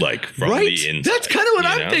 like from Right? the inside. That's kind of what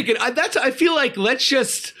I'm thinking. I feel like let's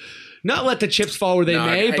just not let the chips fall where they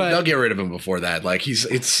may, but they'll get rid of him before that. Like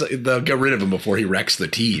they'll get rid of him before he wrecks the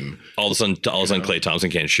team. All of a sudden, Klay Thompson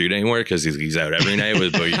can't shoot anymore because he's out every night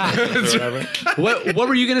with Boogie. What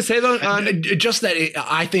were you going to say though? Just that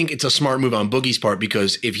I think it's a smart move on Boogie's part,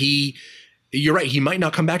 because you're right, he might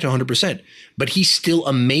not come back to 100%, but he's still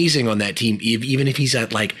amazing on that team, even if he's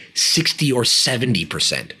at like 60 or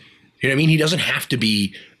 70%. You know what I mean? He doesn't have to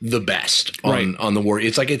be the best on the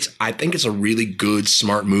Warriors. I think it's a really good,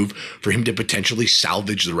 smart move for him to potentially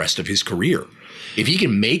salvage the rest of his career. If he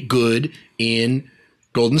can make good in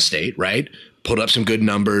Golden State, right? Put up some good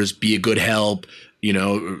numbers, be a good help,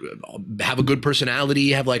 have a good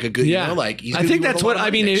personality, have like a good, he's I think that's what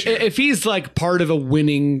I mean. If he's like part of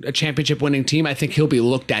a championship winning team, I think he'll be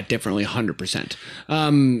looked at differently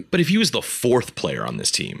 100%. But if he was the fourth player on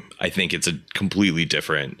this team, I think it's a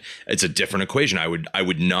different equation. I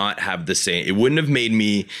would not have the same, it wouldn't have made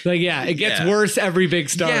me like, it gets worse every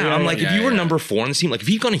big star. Yeah, I'm like, if you were number 4 on this team, like if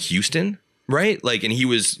he'd gone to Houston, right? Like, and he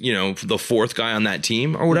was, the fourth guy on that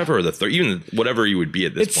team or whatever, or the third, even whatever he would be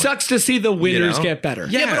at this point. It sucks to see the winners get better.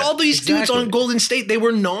 Yeah, but all these dudes on Golden State, they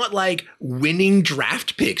were not like winning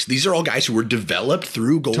draft picks. These are all guys who were developed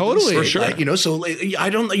through Golden State. For sure. Like, so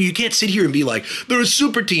you can't sit here and be like, they're a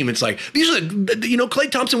super team. It's like, these are,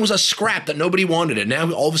 Klay Thompson was a scrap that nobody wanted, and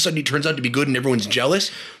now all of a sudden he turns out to be good and everyone's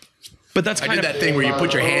jealous. But that's kind of that thing where you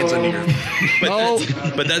put your hands under your.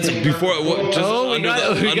 But that's before. Just under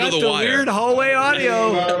the wire. Weird hallway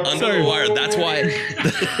audio. Under the wire. That's why.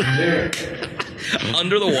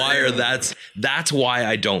 Under the wire. That's why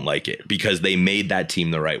I don't like it, because they made that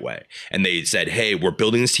team the right way, and they said, "Hey, we're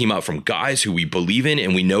building this team up from guys who we believe in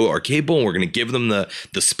and we know are capable, and we're going to give them the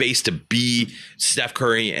space to be Steph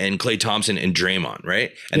Curry and Klay Thompson and Draymond,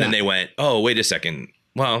 right?" And then they went, "Oh, wait a second.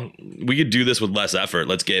 Well, we could do this with less effort.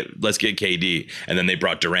 Let's get KD." And then they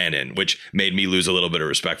brought Durant in, which made me lose a little bit of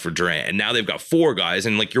respect for Durant. And now they've got 4 guys,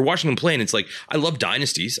 and like, you're watching them play, and it's like, I love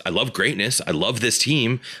dynasties, I love greatness, I love this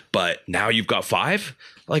team, but now you've got 5.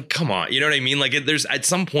 Like, come on, you know what I mean? Like, there's at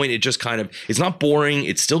some point, it just kind of, it's not boring,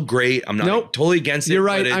 it's still great. I'm not totally against it. You're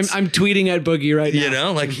right. I'm tweeting at Boogie right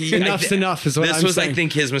now. Like, enough's enough is what I'm saying. This was, I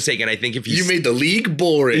think, his mistake, and I think if you made the league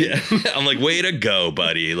boring, I'm like, way to go,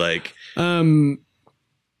 buddy. Like,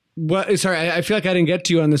 Well, sorry, I feel like I didn't get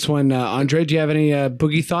to you on this one, Andre. Do you have any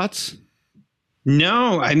Boogie thoughts?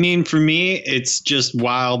 No, I mean, for me, it's just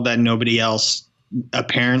wild that nobody else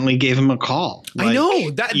apparently gave him a call. Like, I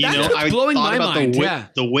know that's blowing my mind.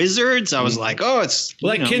 The Wizards. I was like, oh, it's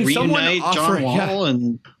like, can someone offer John Wall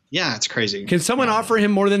and. Yeah, it's crazy. Can someone offer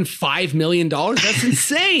him more than $5 million? That's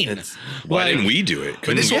insane. Why didn't we do it?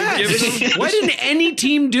 Why didn't any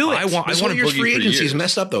team do it? I want your free agency is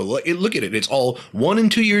messed up though. Look at it. It's all 1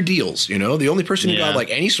 and 2 year deals. The only person who got like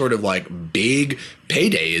any sort of like big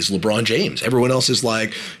payday is LeBron James. Everyone else is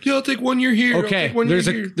like, yeah, I'll take 1 year here. Okay,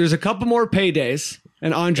 there's a couple more paydays,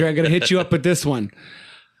 and Andre, I'm gonna hit you up with this one.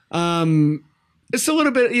 It's a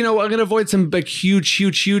little bit, I'm going to avoid some big,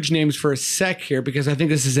 huge names for a sec here, because I think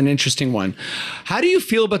this is an interesting one. How do you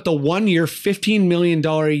feel about the 1 year, $15 million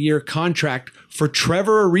a year contract for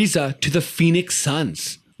Trevor Ariza to the Phoenix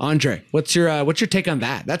Suns? Andre, what's your take on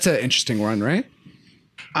that? That's an interesting one, right?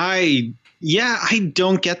 I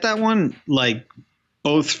don't get that one. Like,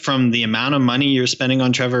 both from the amount of money you're spending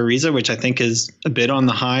on Trevor Ariza, which I think is a bit on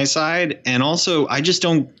the high side, and also I just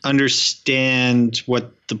don't understand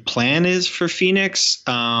what the plan is for Phoenix.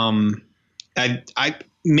 I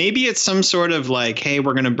maybe it's some sort of like, hey,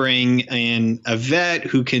 we're going to bring in a vet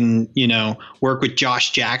who can, work with Josh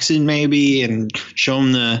Jackson maybe and show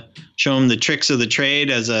him the tricks of the trade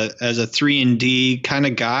as a 3-and-D kind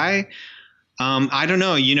of guy. I don't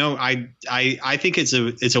know. I think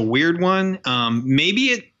it's a weird one. Maybe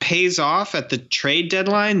it pays off at the trade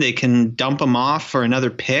deadline. They can dump him off for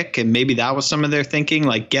another pick, and maybe that was some of their thinking.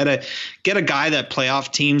 Like, get a guy that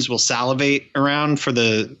playoff teams will salivate around for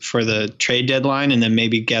the trade deadline, and then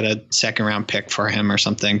maybe get a 2nd round pick for him or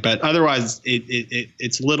something. But otherwise,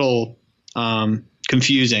 it's a little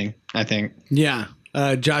confusing, I think. Yeah.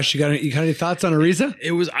 Josh, you got any thoughts on Ariza?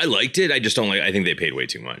 I liked it. I just don't like. I think they paid way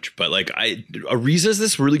too much. But like, Ariza's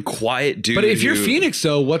this really quiet dude. But if you're Phoenix,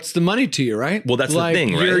 though, what's the money to you, right? Well, that's the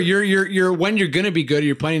thing, right? You're when you're going to be good,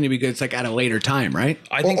 you're planning to be good. It's like at a later time, right?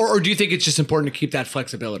 I think, or do you think it's just important to keep that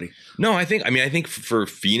flexibility? No, I think for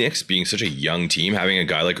Phoenix being such a young team, having a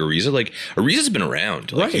guy like Ariza's been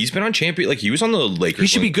around. Like, he's been on champion. Like, he was on the Lakers. He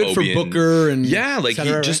should be good for Booker and like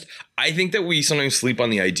he just. I think that we sometimes sleep on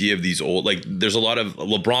the idea of these old, like there's a lot of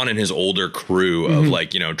LeBron and his older crew of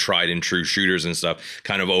like, tried and true shooters and stuff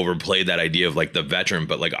kind of overplayed that idea of like the veteran.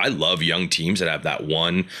 But like, I love young teams that have that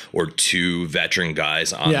 1 or 2 veteran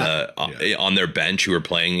guys on on their bench who are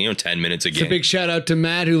playing, 10 minutes a game. It's a big shout out to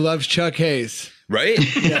Matt who loves Chuck Hayes. Right?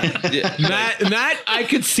 Yeah. Matt, I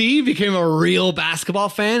could see became a real basketball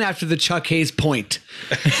fan after the Chuck Hayes point.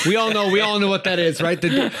 We all know what that is, right?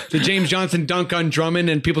 The James Johnson dunk on Drummond,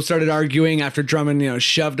 and people started arguing after Drummond,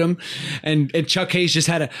 shoved him, and Chuck Hayes just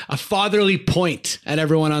had a fatherly point at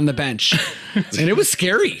everyone on the bench, and it was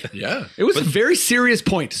scary. Yeah, it was a very serious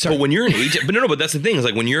point. Sorry. But when you're an agent, but that's the thing is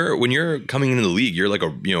like when you're coming into the league, you're like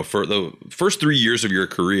for the first 3 years of your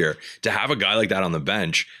career to have a guy like that on the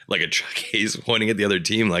bench, like a Chuck Hayes pointing at the other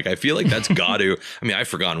team, like I feel like that's got to. I mean, I've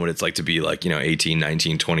forgotten what it's like to be like 18,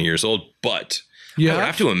 19, 20 years old, but. Yeah, I would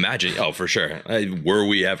have to imagine. Oh, for sure. Were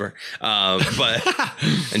we ever? But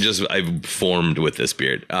and just I've formed with this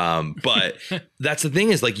beard. But that's the thing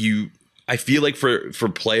is like I feel like for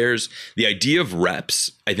players, the idea of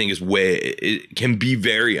reps, I think it can be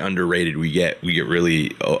very underrated. We get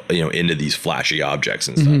really into these flashy objects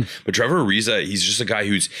and stuff. But Trevor Ariza, he's just a guy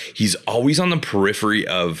he's always on the periphery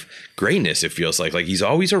of greatness. It feels like he's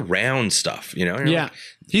always around stuff. Yeah. Like,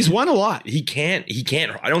 he's won a lot. He can't.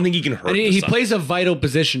 I don't think he can hurt. And he plays a vital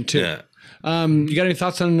position too. Yeah. You got any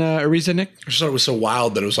thoughts on Ariza, Nick? I just thought it was so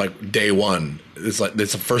wild that it was like day one. It's like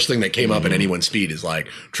that's the first thing that came up in anyone's feed is like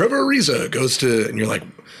Trevor Ariza goes to, and you're like,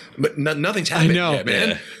 but nothing's happening. I know, yet,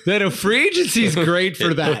 man. That a free agency is great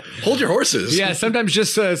for that. Hold your horses. Yeah, sometimes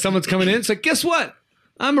just someone's coming in. It's like, guess what?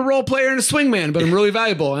 I'm a role player and a swingman, but I'm really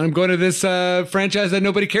valuable, and I'm going to this franchise that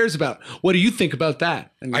nobody cares about. What do you think about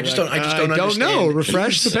that? I just don't understand. Know.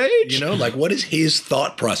 Refresh the page. Like what is his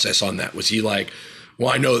thought process on that? Was he like, well,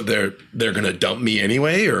 I know they're going to dump me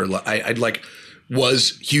anyway, or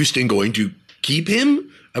was Houston going to keep him?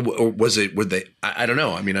 Or would they? I don't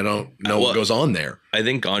know. I mean, I don't know what goes on there. I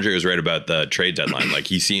think Andre was right about the trade deadline. Like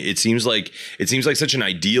it seems like such an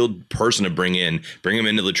ideal person to bring him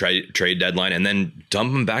into the trade deadline, and then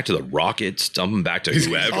dump him back to the Rockets, dump him back to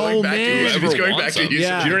whoever. He's going back to Houston.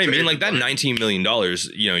 Yeah. Do you know what I mean? Like that $19 million,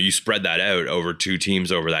 you spread that out over 2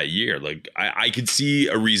 teams over that year. Like I could see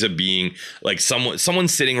Ariza being like someone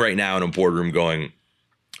sitting right now in a boardroom going,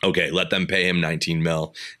 okay, let them pay him 19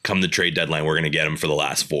 mil. Come the trade deadline, we're going to get him for the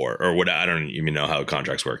last 4 or what. I don't even know how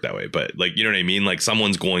contracts work that way, but like, you know what I mean? Like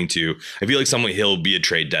someone's going to, I feel like he'll be a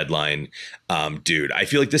trade deadline dude. I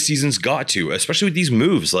feel like this season's got to, especially with these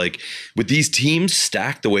moves, like with these teams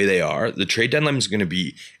stacked the way they are, the trade deadline is going to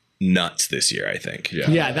be nuts this year, I think.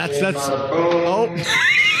 Yeah, that's oh.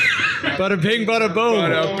 Bada bing, bada boom.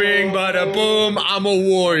 Bada bing, bada boom. I'm a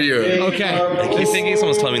warrior. Okay. I keep thinking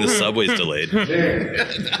someone's telling me the subway's delayed.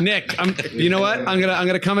 Nick, you know what? I'm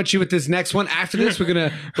gonna come at you with this next one. After this, we're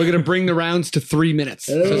gonna bring the rounds to 3 minutes.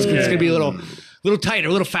 So it's gonna be a little tighter,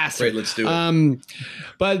 a little faster. Great, let's do it.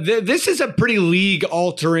 But this is a pretty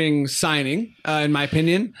league-altering signing, in my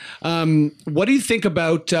opinion. What do you think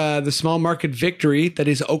about the small market victory that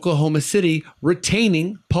is Oklahoma City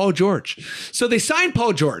retaining Paul George? So they signed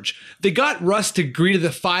Paul George. They got Russ to agree to the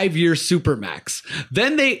 5-year Supermax.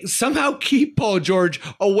 Then they somehow keep Paul George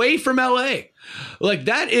away from LA. Like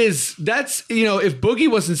that's if Boogie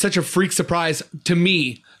wasn't such a freak surprise to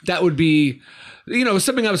me, that would be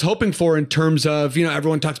something I was hoping for in terms of,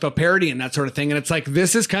 everyone talks about parity and that sort of thing. And it's like,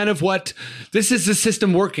 this is the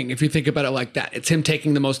system working. If you think about it like that, it's him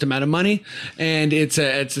taking the most amount of money, and it's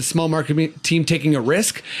a small market team taking a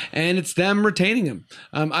risk, and it's them retaining him.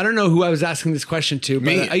 I don't know who I was asking this question to,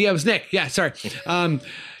 but it was Nick. Yeah. Sorry.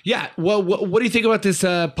 Yeah. Well, what do you think about this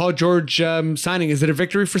Paul George signing? Is it a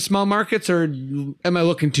victory for small markets, or am I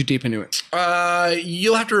looking too deep into it?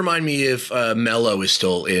 You'll have to remind me if Melo is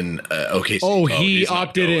still in OKC. Oh, he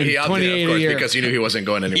opted in. He opted in, of course, because he knew he wasn't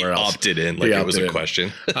going anywhere else. Opted in, like it was a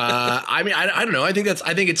question. I mean, I don't know. I think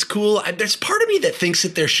it's cool. There's part of me that thinks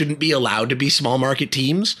that there shouldn't be allowed to be small market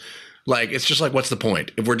teams. Like, it's just like, what's the point?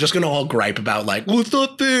 If we're just going to all gripe about like, well, it's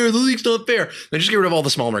not fair, the league's not fair, then just get rid of all the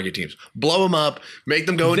small market teams. Blow them up, make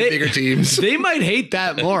them go into bigger teams. They might hate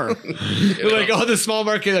that more. Like, all the small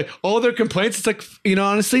market, like, all their complaints, it's like,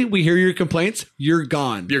 honestly, we hear your complaints, you're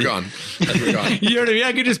gone. You're gone. You're gone. You know what I mean?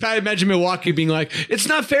 I could just imagine Milwaukee being like, it's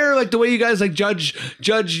not fair, like the way you guys like judge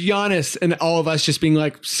Giannis, and all of us just being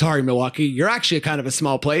like, sorry, Milwaukee, you're actually kind of a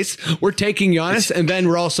small place. We're taking Giannis, and then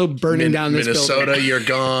we're also burning down this Minnesota, building. you're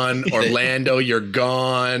gone. Orlando, you're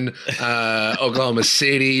gone. Oklahoma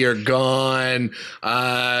City, you're gone.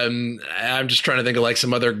 I'm just trying to think of like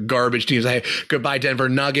some other garbage teams. Hey, goodbye Denver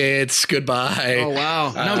Nuggets. Goodbye. Oh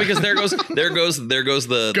wow. No, because there goes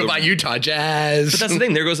the Goodbye Utah Jazz. But that's the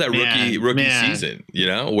thing. There goes that rookie Man. season,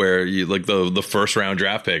 where you like the first round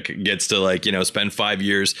draft pick gets to like, spend 5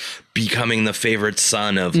 years becoming the favorite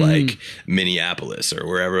son of like Minneapolis or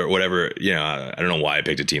wherever, whatever. I don't know why I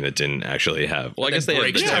picked a team that didn't actually have. Well, I guess they have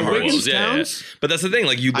the Timberwolves. Wiggins, Yeah. Towns. But that's the thing.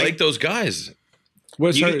 Like you like those guys.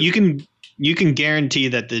 You can guarantee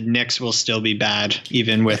that the Knicks will still be bad,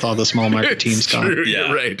 even with all the small market teams gone. True. Yeah.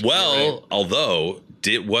 You're right. Well, although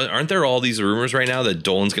aren't there all these rumors right now that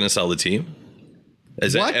Dolan's going to sell the team?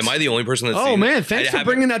 What? Am I the only person that's Oh seen man, it? thanks for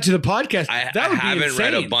bringing that to the podcast. I That would be haven't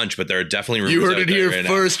insane. read a bunch, but there are definitely rumors. You heard out it there here right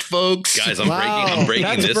first, folks. now. Guys. Wow, I'm breaking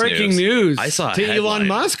that's this breaking news. I saw a to headline. Elon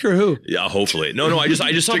Musk or who? Yeah, hopefully. No, I just saw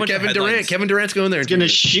a To bunch of Kevin Durant. headlines. Kevin Durant's going there. Going to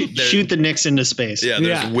shoot the Knicks into space. Yeah, there's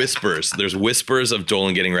Yeah. whispers. There's whispers of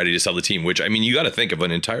Dolan getting ready to sell the team, which I mean, you got to think of an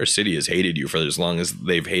entire city has hated you for as long as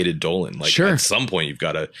they've hated Dolan. Like Sure. at some point, you've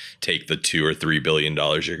got to take the $2 or $3 billion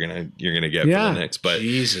you're gonna get Yeah. for the Knicks. But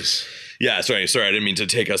Jesus. yeah, sorry, I didn't mean to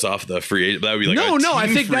take us off the free agent. That would be like No, I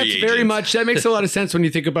think free that's very agents. much, that makes a lot of sense when you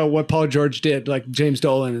think about what Paul George did, like James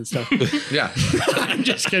Dolan and stuff. Yeah. I'm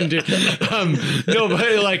just kidding, dude. No,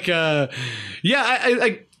 but like,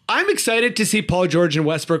 I'm excited to see Paul George and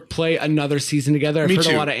Westbrook play another season together. I've Me heard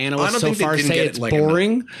too. a lot of I analysts don't so think they far didn't say get it's like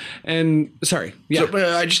boring. And sorry, yeah.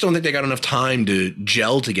 So, I just don't think they got enough time to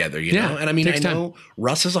gel together, you Yeah, know? And I mean, I takes know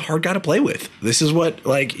Russ is a hard guy to play with. This is what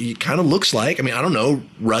like he kind of looks like. I mean, I don't know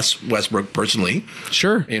Russ Westbrook personally.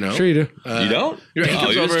 Sure, You know? sure you do. You don't? He comes he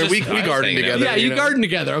was over and just- we I was garden hanging out. together. Yeah, you know? garden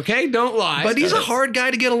together, okay? Don't lie. But he's a hard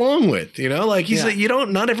guy to get along with, you know? Like he's Yeah.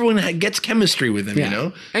 not everyone gets chemistry with him, Yeah. you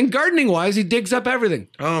know? And gardening wise, he digs up everything.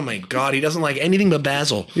 Oh my God, he doesn't like anything but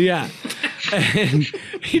basil. Yeah. And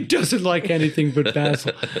he doesn't like anything but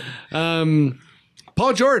basil.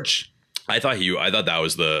 Paul George. I thought that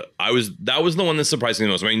was the one that surprised me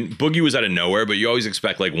the most. I mean, Boogie was out of nowhere, but you always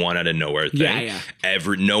expect like one out of nowhere thing. Yeah.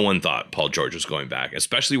 No one thought Paul George was going back,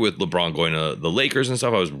 especially with LeBron going to the Lakers and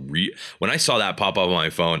stuff. When I saw that pop up on my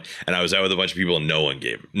phone, and I was out with a bunch of people, and no one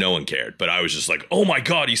cared. But I was just like, oh my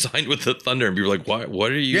God, he signed with the Thunder, and people were like,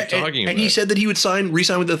 what are you talking about? And he said that he would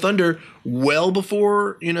re-sign with the Thunder well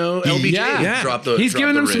before, LBJ dropped the He's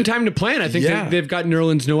given them some rid. time to plan. I think they've got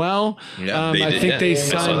Nerlens Noel. Yeah, they I did, think yeah. they I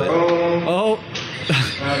saw signed. that. Oh,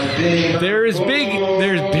 there's Biggie.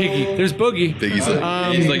 There's Biggie. There's Boogie. He's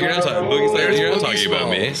like, you're not talking about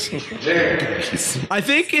me. I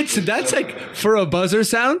think that's like for a buzzer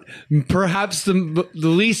sound, perhaps the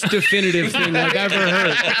least definitive thing I've ever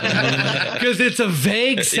heard. Because it's a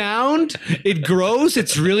vague sound. It grows.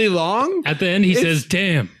 It's really long. At the end, he says,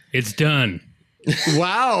 "Damn, it's done."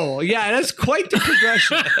 Wow. Yeah, that's quite the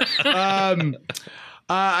progression.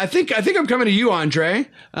 I think I'm coming to you, Andre.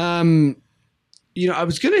 I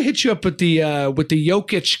was going to hit you up with the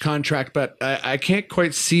Jokic contract, but I can't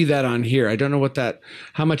quite see that on here. I don't know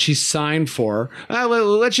how much he's signed for.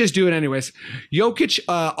 Let's just do it anyways. Jokic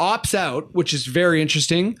opts out, which is very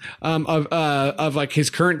interesting, of like his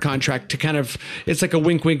current contract to kind of, it's like a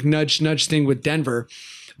wink, wink, nudge, nudge thing with Denver.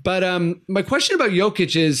 But my question about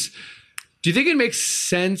Jokic is, do you think it makes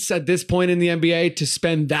sense at this point in the NBA to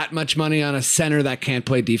spend that much money on a center that can't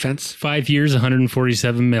play defense? 5 years,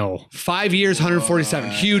 147 mil. 5 years, 147,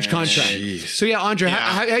 huge contract. Geez. So yeah, Andre,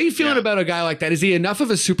 how are you feeling about a guy like that? Is he enough of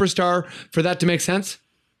a superstar for that to make sense?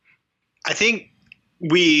 I think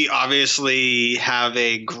we obviously have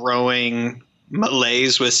a growing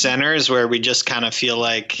malaise with centers where we just kind of feel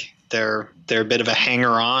like they're a bit of a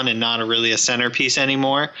hanger-on and not really a centerpiece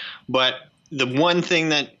anymore. But the one thing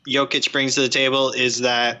that Jokic brings to the table is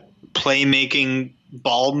that playmaking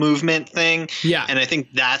ball movement thing. Yeah. And I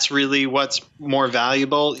think that's really what's more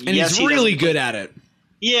valuable. And he's really good at it.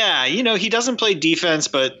 Yeah, he doesn't play defense,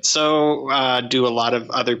 but so do a lot of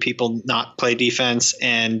other people not play defense.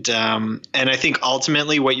 And I think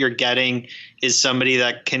ultimately what you're getting is somebody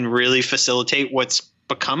that can really facilitate what's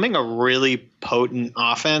becoming a really potent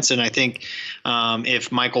offense. And I think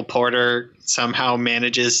if Michael Porter somehow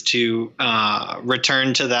manages to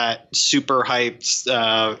return to that super hyped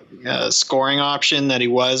scoring option that he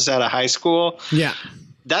was out of high school,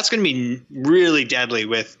 that's going to be really deadly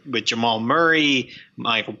with Jamal Murray,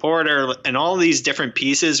 Michael Porter, and all these different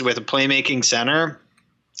pieces with a playmaking center.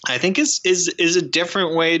 I think is a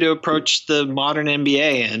different way to approach the modern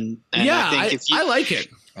NBA. And I think I like it.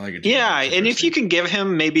 I like it. Yeah, and if you can give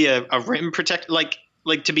him maybe a rim protector, like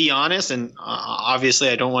to be honest, and obviously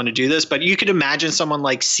I don't want to do this, but you could imagine someone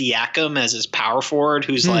like Siakam as his power forward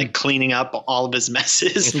who's like cleaning up all of his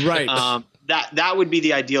messes. Right. That would be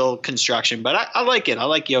the ideal construction. But I like it. I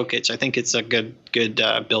like Jokic. I think it's a good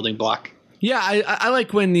building block. Yeah, I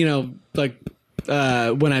like when,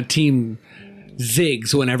 when a team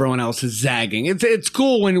zigs when everyone else is zagging. It's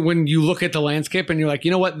cool when you look at the landscape and you're like, you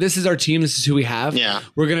know what, this is our team, this is who we have. Yeah.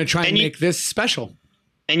 We're gonna try and make this special.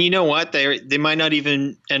 And you know what? They might not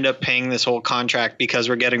even end up paying this whole contract because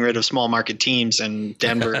we're getting rid of small market teams, and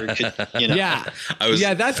Denver could, Yeah,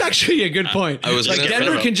 that's actually a good point. I was like gonna-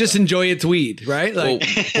 Denver can just enjoy its weed, right? Like,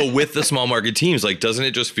 well, with the small market teams, like, doesn't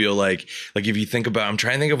it just feel like if you think about, I'm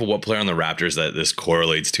trying to think of what player on the Raptors that this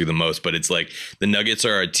correlates to the most, but it's like the Nuggets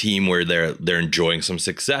are a team where they're enjoying some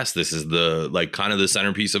success. This is the kind of the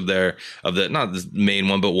centerpiece of not the main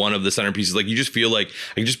one, but one of the centerpieces. Like, you just feel like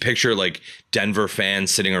I can just picture like Denver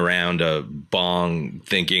fans sitting around a bong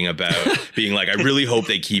thinking about being like, I really hope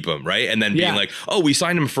they keep him, right? And then being like, oh, we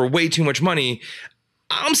signed him for way too much money.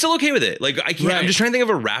 I'm still okay with it. Like, I can't. Right. I'm just trying to think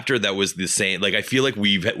of a Raptor that was the same. Like, I feel like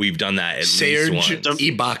we've done that at Serge least once.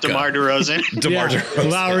 Ibaka. DeMar DeRozan. DeMar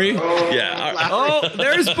DeRozan. Lowry. Yeah. Oh,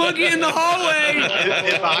 there's Boogie in the hallway.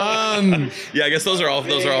 Yeah, I guess those are all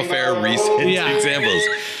fair recent examples.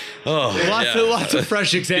 Oh, lots of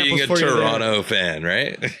fresh examples. Being a for Toronto fan,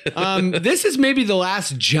 right? This is maybe the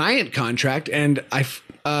last giant contract, and I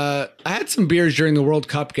had some beers during the World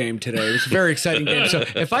Cup game today. It was a very exciting game. So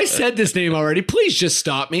if I said this name already, please just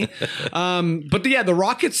stop me. But the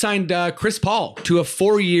Rockets signed Chris Paul to a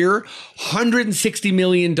 4-year, $160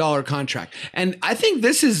 million contract. And I think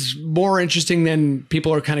this is more interesting than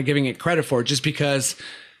people are kind of giving it credit for, just because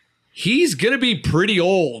he's going to be pretty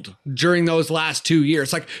old during those last 2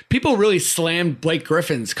 years. Like, people really slammed Blake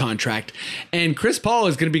Griffin's contract, and Chris Paul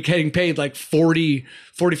is going to be getting paid like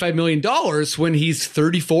 $45 million when he's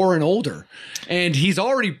 34 and older. And he's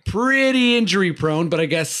already pretty injury prone, but I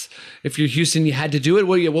guess if you're Houston, you had to do it.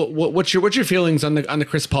 What's your feelings on the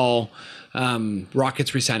Chris Paul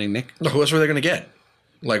Rockets re-signing, Nick? Who else were they going to get?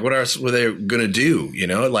 Like, what else were they going to do?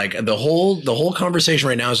 Like, the whole conversation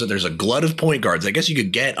right now is that there's a glut of point guards. I guess you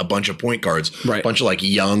could get a bunch of point guards, a bunch of like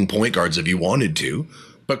young point guards if you wanted to.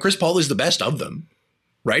 But Chris Paul is the best of them,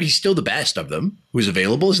 right? He's still the best of them who's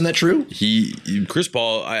available. Isn't that true? Chris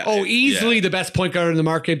Paul. Easily the best point guard in the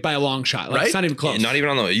market by a long shot. Like, right? It's not even close. Not even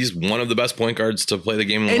on he's one of the best point guards to play the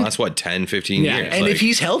game in the last, 10, 15 years. And if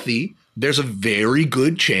he's healthy, there's a very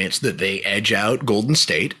good chance that they edge out Golden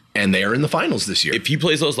State and they are in the finals this year. If he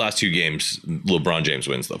plays those last 2 games, LeBron James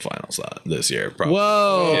wins the finals this year. Probably.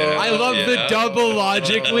 Whoa. Yeah. I love the double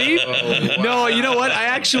logic leap. No, you know what? I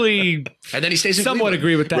actually and then he stays in somewhat Cleveland.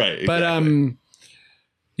 agree with that. Right, but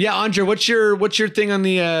Andre, what's your thing on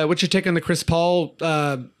what's your take on the Chris Paul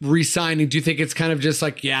re-signing? Do you think it's kind of just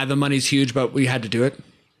like, the money's huge, but we had to do it?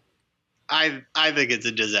 I think it's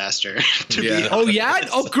a disaster. Oh yeah.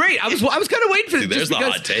 Oh great. I was kind of waiting for this. There's the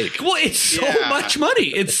hot take. Well, it's so much money.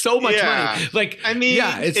 It's so much money. Like, I mean,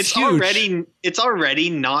 it's huge. It's already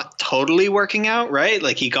not totally working out, right?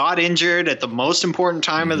 Like, he got injured at the most important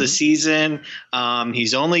time of the season.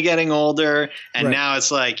 He's only getting older, and now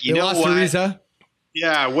it's like, they know what? Ariza.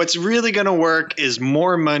 Yeah, what's really going to work is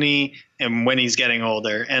more money and when he's getting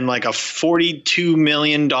older, and like a $42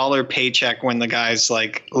 million paycheck when the guy's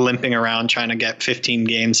like limping around trying to get 15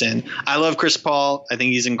 games in. I love Chris Paul. I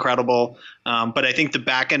think he's incredible. But I think the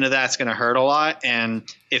back end of that's going to hurt a lot. And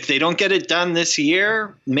if they don't get it done this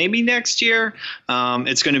year, maybe next year,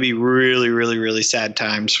 it's going to be really, really, really sad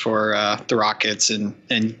times for the Rockets and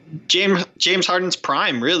James Harden's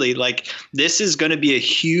prime. Really, like, this is going to be a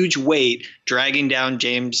huge weight dragging down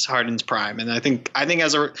James Harden's prime. And I think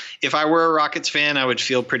if I were a Rockets fan, I would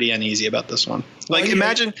feel pretty uneasy about this one. Like,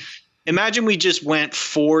 imagine we just went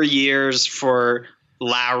 4 years for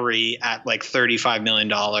Lowry at like $35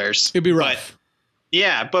 million. It'd be rough.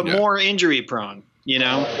 But more injury prone,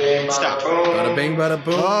 stuff. Bada bing, bada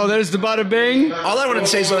boom. Oh, there's the bada bing. All I wanted to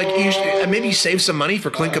say is, like, maybe save some money for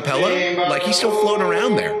Clint Capella. Like, he's still floating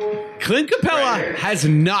around there. Clint Capella has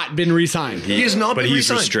not been re-signed. He has not been re-signed.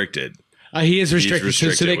 re-signed. Restricted. He is restricted,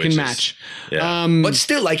 so they can which is- match. Yeah. But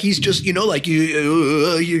still, like he's just like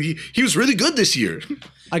he was really good this year.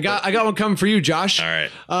 I got one coming for you, Josh. All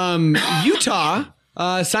right. Utah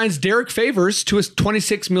signs Derek Favors to a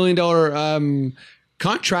 $26 million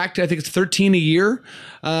contract. I think it's 13 a year,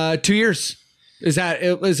 2 years. Is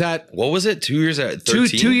that What was it? 2 years at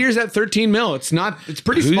 13? 2 years at 13 mil? It's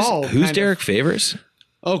pretty small. Who's kind of. Derek Favors?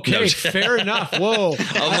 Okay, fair enough. Whoa.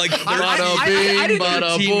 I'm like, I didn't-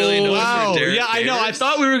 $13 million Wow. for Derek Yeah, I know. I Favors?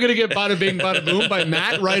 thought we were going to get bada bing, bada boom by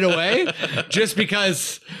Matt right away, just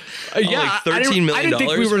because. Yeah, like $13 million I didn't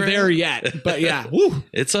think we were for him? there yet, but yeah. Woo.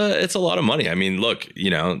 It's a lot of money. I mean, look,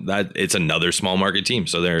 that it's another small market team,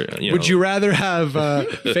 so they're Would you rather have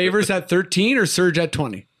Favors at 13 or Surge at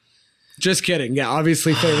 20? Just kidding. Yeah,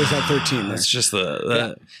 obviously Favors at 13. There. It's just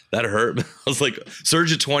that hurt. I was like,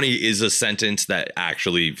 Surge at 20 is a sentence that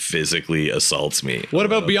actually physically assaults me. What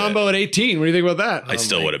about Biombo at 18? What do you think about that? I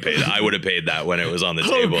still would have paid that. I would have paid that when it was on the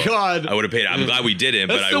table. Oh God! I would have paid it. I'm glad we didn't,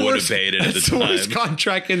 but That's I the would worst- have paid it at the That's the time. worst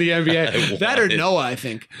contract in the NBA. That or wanted- Noah, I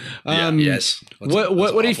think. Yes.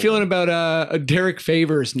 What are you feeling about Derek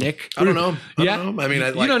Favors, Nick? I don't know. I Yeah? don't know. I mean,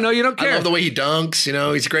 You don't know, you don't I care. love the way he dunks.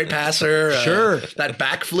 He's a great passer. Sure. That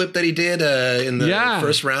backflip that he did in the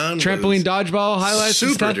first round. Trampoline was dodgeball highlights.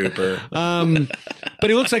 and Super stuff. duper. But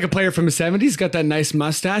he looks like a player from the 70s. He's got that nice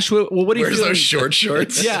mustache. What are you Where's feeling? those short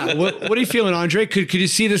shorts? Yeah. What are you feeling, Andre? Could you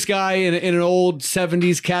see this guy in an old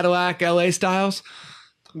 70s Cadillac LA styles?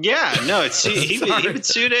 Yeah, no, he would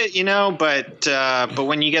suit it, but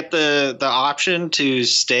when you get the option to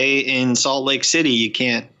stay in Salt Lake City, you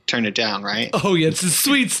can't turn it down, right? Oh, yeah. It's the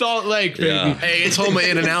sweet Salt Lake, baby. Yeah. Hey, it's home of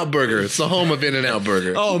In-N-Out Burger. It's the home of In-N-Out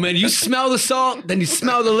Burger. Oh, man. You smell the salt, then you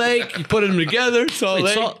smell the lake. You put them together. Salt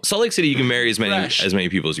Lake. Salt Lake City, you can marry as Fresh. many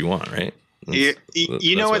people as you want, right?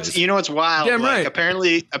 You know what's wild? Damn right.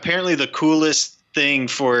 Apparently the coolest thing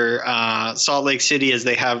for Salt Lake City is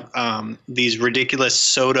they have these ridiculous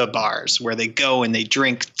soda bars where they go and they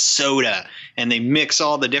drink soda and they mix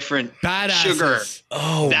all the different Badasses. sugar.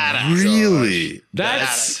 Oh, Badass. really?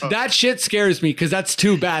 That shit scares me because that's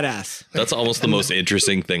too badass. That's almost the most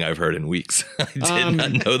interesting thing I've heard in weeks. I did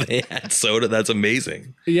not know they had soda. That's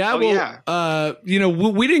amazing. Yeah, we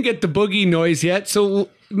didn't get the boogie noise yet, so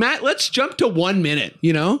Matt, let's jump to 1 minute.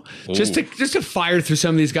 Just to fire through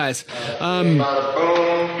some of these guys.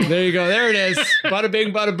 There you go. There it is. Bada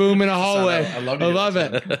bing, bada boom in a hallway. I love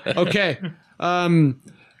it. Okay.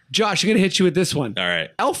 Josh, I'm going to hit you with this one. All right.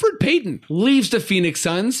 Elfrid Payton leaves the Phoenix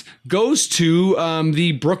Suns, goes to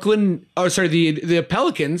the the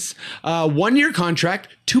Pelicans, 1 year contract,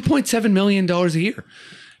 $2.7 million a year.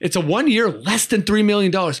 It's a 1 year, less than $3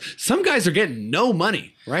 million. Some guys are getting no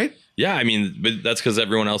money, right? Yeah, I mean, but that's because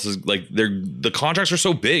everyone else is like the contracts are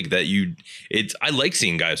so big that I like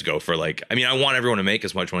seeing guys go for I want everyone to make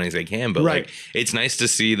as much money as they can, but Right. it's nice to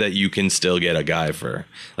see that you can still get a guy for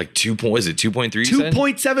 $2.3?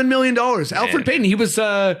 $2.7 million. Elfrid Payton, he was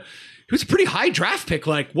a pretty high draft pick,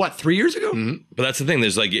 3 years ago? Mm-hmm. But that's the thing.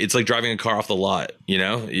 There's it's like driving a car off the lot.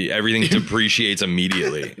 Everything depreciates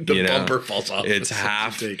immediately. The bumper falls off. It's as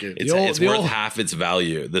half. soon as you take it. It's worth half its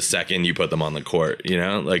value the second you put them on the court.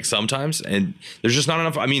 Sometimes, and there's just not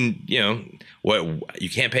enough. I mean, what you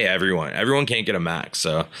can't pay everyone. Everyone can't get a max.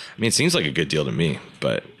 So it seems like a good deal to me.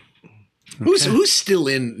 But Who's still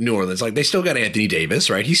in New Orleans? They still got Anthony Davis,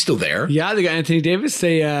 right? He's still there. Yeah, they got Anthony Davis.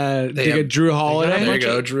 They got Drew Holiday. There you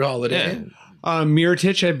go, Drew Holiday.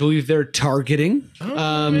 Mirotic, I believe they're targeting.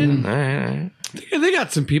 all right. They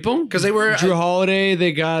got some people Because they were Drew Holiday.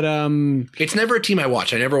 They got It's never a team I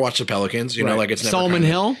watch. I never watch the Pelicans. It's never Solomon kinda-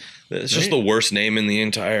 Hill. It's just the worst name in the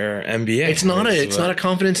entire NBA. It's not a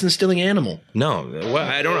confidence instilling animal. No.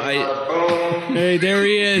 I don't. Hey, there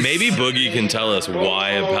he is. Maybe Boogie can tell us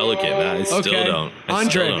why a pelican. I still Okay. don't.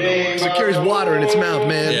 Andre. Because it carries water in its mouth,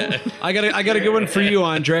 man. Yeah. I got a good one for you,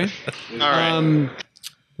 Andre. All right.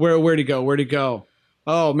 Where'd he go? Where'd he go?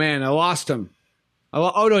 Oh man, I lost him.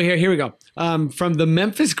 Oh no, here we go. From the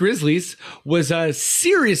Memphis Grizzlies, was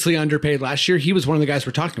seriously underpaid last year. He was one of the guys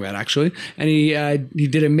we're talking about actually, and he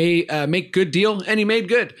did a make good deal, and he made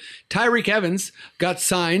good. Tyreek Evans got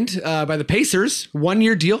signed by the Pacers, 1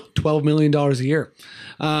 year deal, $12 million a year.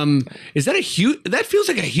 Is that a huge? That feels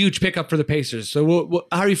like a huge pickup for the Pacers. So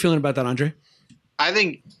how are you feeling about that, Andre? I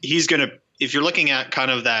think he's going to, if you're looking at kind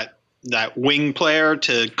of that wing player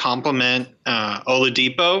to complement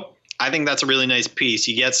Oladipo, I think that's a really nice piece.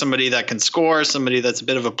 You get somebody that can score, somebody that's a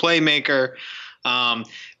bit of a playmaker.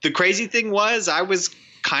 The crazy thing was I was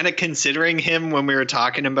kind of considering him when we were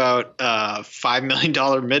talking about $5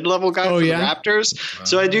 million mid-level guy for the Raptors.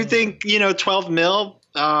 So I do think, 12 mil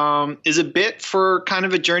is a bit for kind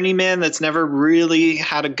of a journeyman that's never really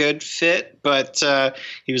had a good fit, but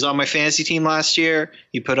he was on my fantasy team last year.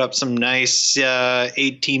 He put up some nice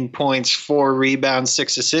 18 points, 4 rebounds,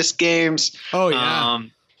 6 assist games. Oh yeah.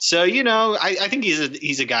 So I think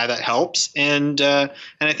he's a guy that helps, and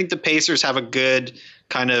I think the Pacers have a good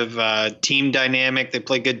kind of team dynamic. They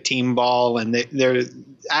play good team ball, and they're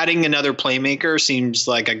adding another playmaker seems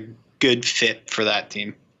like a good fit for that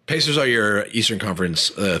team. Pacers are your Eastern Conference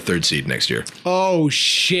third seed next year. Oh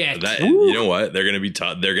shit! You know what? They're gonna be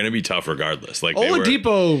tough. They're gonna be tough regardless. Like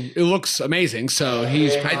Oladipo, it looks amazing. So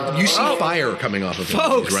he's. You see fire coming off of him.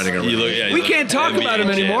 Folks, He's running around. we can't talk about him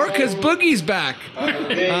anymore because Boogie's back.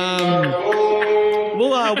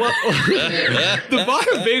 Well, the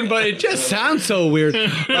bottom big, but it just sounds so weird.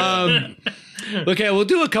 Okay, we'll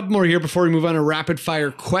do a couple more here before we move on to rapid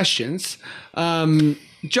fire questions.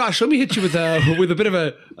 Josh, let me hit you with a bit of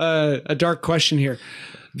a dark question here.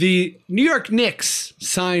 The New York Knicks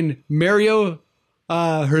sign Mario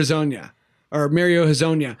Hezonja.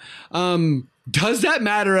 Does that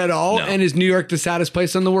matter at all? No. And is New York the saddest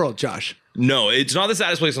place in the world, Josh? No, it's not the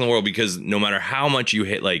saddest place in the world because no matter how much you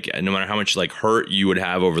hit, no matter how much hurt you would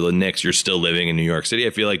have over the Knicks, you're still living in New York City.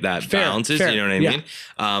 I feel like that balances. Fair. You know what I mean?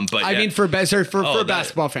 But I mean, for a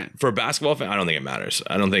basketball fan. For a basketball fan, I don't think it matters.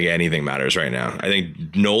 I don't think anything matters right now. I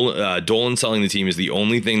think Dolan selling the team is the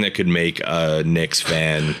only thing that could make a Knicks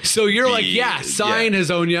fan. So you're sign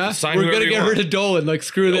Hezonja. We're gonna get rid of Dolan.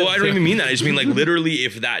 Screw that. Well, I don't even mean that. I just mean literally,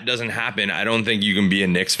 if that doesn't happen, I don't think you can be a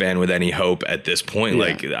Knicks fan with any hope at this point.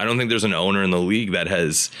 Yeah. I don't think there's an owner in the league that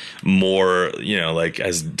has more,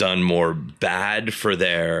 has done more bad for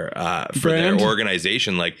their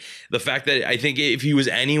organization. The fact that I think if he was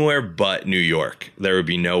anywhere but New York, there would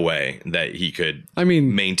be no way that he could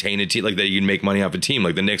maintain a team, that he can make money off a team.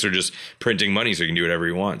 The Knicks are just printing money so he can do whatever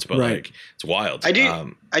he wants. But it's wild. I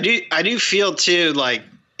do feel too,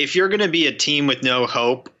 if you're going to be a team with no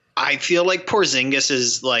hope, I feel like Porzingis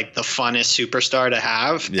is the funnest superstar to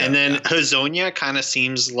have, and then Hezonja kind of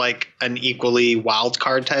seems like an equally wild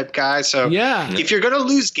card type guy. So if you're going to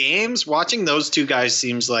lose games, watching those two guys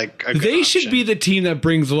seems like a good They option. should be the team that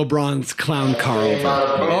brings LeBron's clown car over.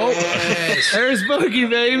 Oh, there's Boogie,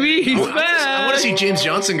 baby. He's back. I want to see James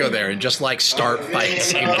Johnson go there and just start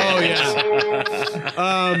fights. Oh yeah.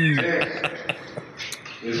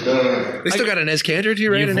 They still got an Ez Kanter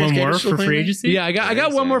too, right? You have one more for free agency? Yeah, I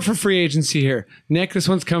got one more for free agency here. Nick, this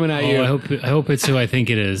one's coming at you. I hope it's who I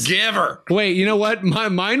think it is. Give her. Wait, you know what?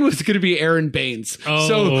 Mine was going to be Aaron Baines. Oh.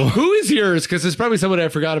 So who is yours? Because it's probably someone I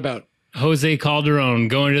forgot about. Jose Calderon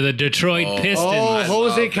going to the Detroit Pistons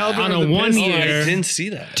Jose Calderon on a 1 year. I didn't see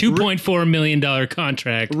that. $2.4 million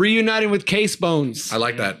contract. Reuniting with Case Bones. I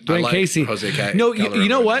like that. Dwayne I like Casey. Jose No, Calderon. you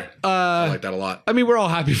know what? I like that a lot. I mean, we're all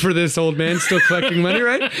happy for this old man still collecting money,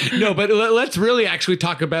 right? No, but let's really actually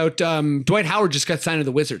talk about Dwight Howard just got signed to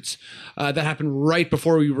the Wizards. That happened right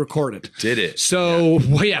before we recorded. Did it? So,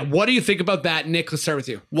 what do you think about that, Nick? Let's start with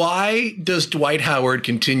you. Why does Dwight Howard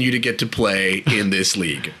continue to get to play in this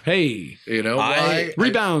league? Hey, Why?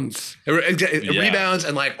 Rebounds. Rebounds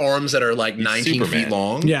and arms that are 19 Superman. feet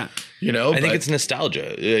long. Yeah. I think it's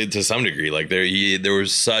nostalgia to some degree. There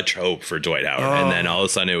was such hope for Dwight Howard, and then all of a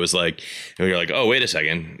sudden it was you're like, oh, wait a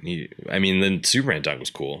second. The Superman dunk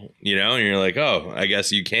was cool, and you're like, oh, I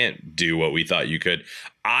guess you can't do what we thought you could.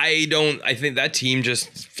 I think that team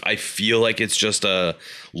I feel like it's just a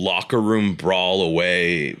locker room brawl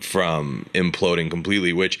away from imploding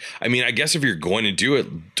completely, which, I guess if you're going to do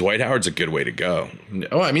it, Dwight Howard's a good way to go.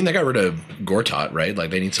 Oh, they got rid of Gortat, right?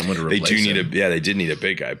 They need someone to replace him. They did need a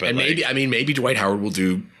big guy. But maybe Dwight Howard will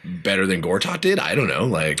do better than Gortat did. I don't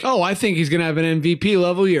know. I think he's going to have an MVP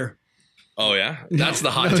level year. Oh, yeah? That's the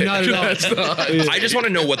hot take. Not at all. That's the hot take. I just want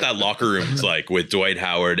to know what that locker room is like with Dwight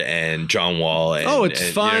Howard and John Wall. It's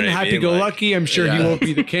fun, happy-go-lucky. I'm sure he won't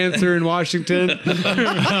be the cancer in Washington.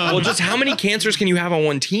 Well, just how many cancers can you have on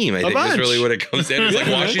one team? I think bunch. that's really what it comes down to. It's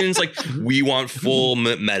Washington's we want full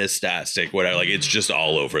metastatic, whatever. It's just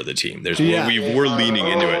all over the team. We're leaning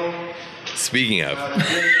into it. Speaking of,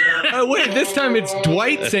 wait, this time it's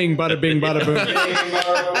Dwight saying "bada bing, bada boom."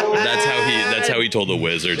 that's how he told the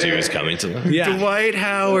Wizards he was coming to them. Yeah, Dwight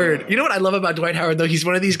Howard. You know what I love about Dwight Howard though? He's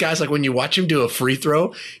one of these guys when you watch him do a free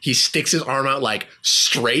throw, he sticks his arm out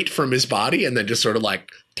straight from his body and then just sort of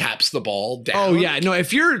taps the ball down. Oh yeah, no.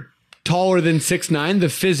 If you're taller than 6'9", the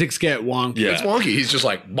physics get wonky. Yeah. It's wonky. He's just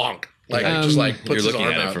bonk. Puts his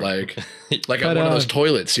arm out at one of those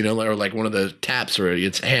toilets, or one of the taps where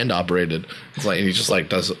it's hand operated. It's and he just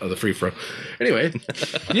does the free throw. Anyway,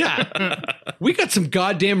 yeah. We got some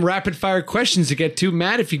goddamn rapid fire questions to get to.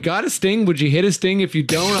 Matt, if you got a sting, would you hit a sting? If you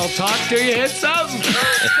don't, I'll talk till you hit something.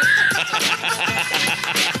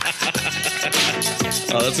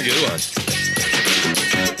 Oh, that's a good one.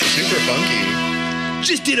 Super funky.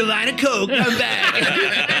 Just did a line of coke. I'm back.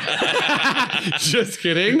 Just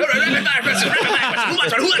kidding.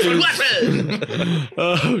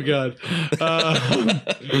 Oh God.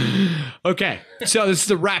 Okay, so this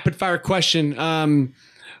is a rapid fire question.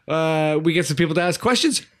 We get some people to ask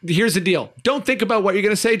questions. Here's the deal. Don't think about what you're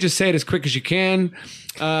going to say. Just say it as quick as you can.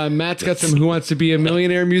 Matt's got some Who Wants to Be a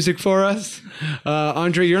Millionaire music for us.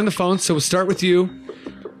 Andre, you're on the phone, so we'll start with you.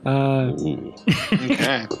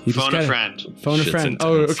 Okay. Phone a friend. Phone a friend.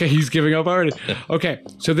 Oh, okay. He's giving up already. Okay.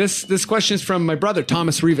 So this question is from my brother,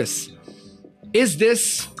 Thomas Rivas. Is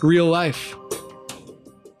this real life?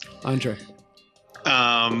 Andre.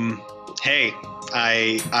 Hey,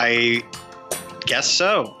 I guess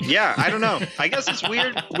so. Yeah, I don't know. I guess it's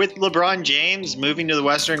weird with LeBron James moving to the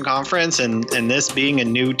Western Conference and this being a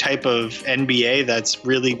new type of NBA that's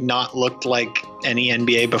really not looked like any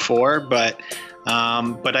NBA before, but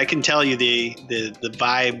I can tell you the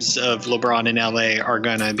vibes of LeBron in LA are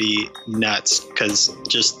gonna be nuts because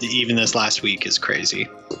even this last week is crazy.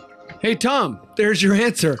 Hey Tom, there's your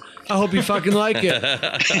answer. I hope you fucking like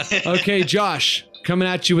it. Okay, Josh, coming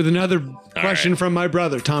at you with another question from my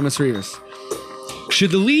brother, Thomas Rivas.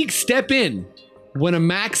 Should the league step in when a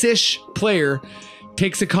max-ish player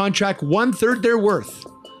takes a contract 1/3 their worth?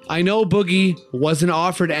 I know Boogie wasn't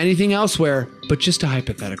offered anything elsewhere, but just a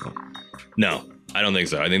hypothetical. No, I don't think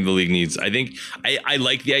so. I think the league needs. I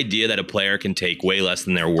like the idea that a player can take way less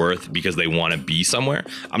than their worth because they want to be somewhere.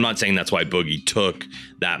 I'm not saying that's why Boogie took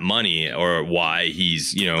that money or why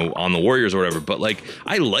he's on the Warriors or whatever. But like,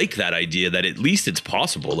 I like that idea that at least it's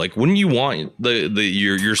possible. Like, wouldn't you want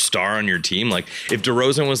your star on your team? Like, if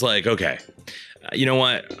DeRozan was like, okay, you know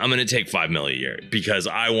what? I'm going to take $5 million a year because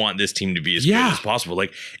I want this team to be as good as possible.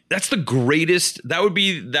 Like, that's the greatest. That would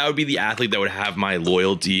be the athlete that would have my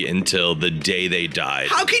loyalty until the day they died.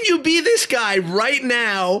 How can you be this guy right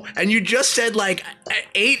now? And you just said like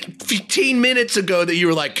 15 minutes ago that you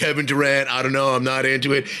were like, Kevin Durant, I don't know, I'm not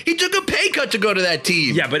into it. He took a pay cut to go to that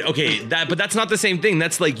team. Yeah, but okay, but that's not the same thing.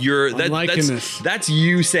 That's like that's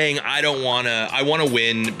you saying I want to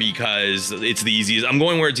win because it's the easiest. I'm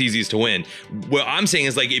going where it's easiest to win. What I'm saying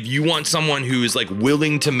is like if you want someone who's like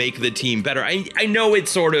willing to make the team better. I know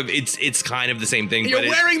it's sort of it's kind of the same thing. You're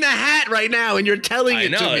wearing the hat right now and you're telling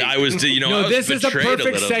it to me. I was No, this is a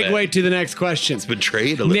perfect segue to the next question. It's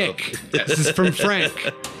betrayed a little. Nick, this is from Frank.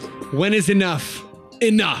 When is enough?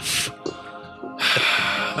 Enough.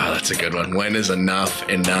 Oh, that's a good one. When is enough?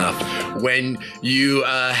 When you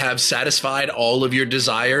have satisfied all of your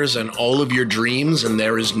desires and all of your dreams and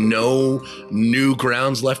there is no new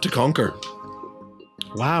grounds left to conquer.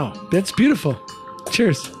 Wow, that's beautiful.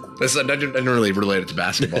 Cheers. I didn't really relate it to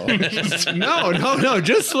basketball. No.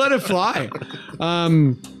 Just let it fly.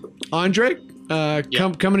 Andre,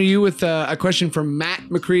 coming to you with a question from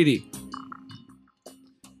Matt McCready.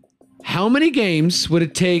 How many games would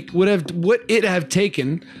it have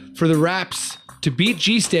taken for the Raps to beat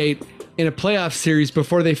G-State in a playoff series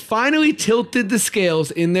before they finally tilted the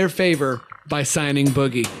scales in their favor by signing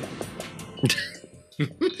Boogie?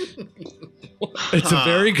 It's a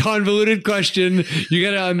very convoluted question. You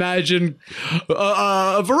got to imagine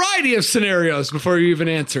a variety of scenarios before you even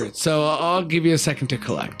answer it. So I'll give you a second to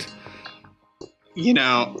collect.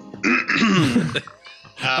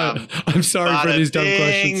 I'm sorry for these dumb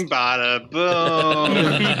questions. Bada boom.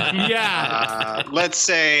 Yeah. Let's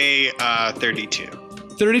say 32.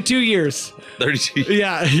 32 years. 32.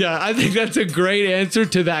 Yeah. I think that's a great answer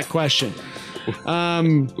to that question.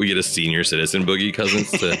 We get a senior citizen Boogie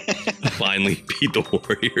Cousins to finally beat the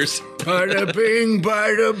Warriors. Bada bing,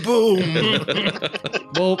 bada boom.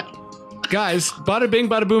 Well, guys, bada bing,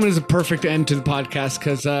 bada boom is a perfect end to the podcast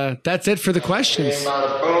because that's it for the questions.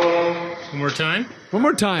 One more time. One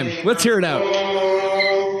more time. Let's hear it out.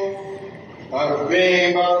 Bada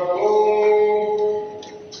bing, bada boom.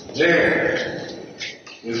 There.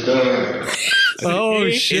 It's done. Oh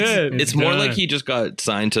shit! It's more like he just got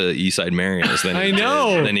signed to Eastside Mario's than I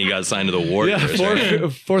know. Then he got signed to the Warriors. Yeah,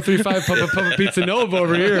 435 Papa Pizza Nova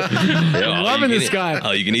over here. I'm loving this guy.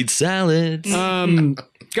 Oh, you can eat salads.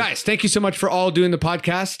 Guys, thank you so much for all doing the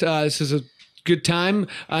podcast. This is a good time.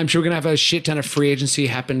 I'm sure we're gonna have a shit ton of free agency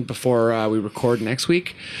happen before we record next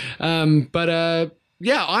week. But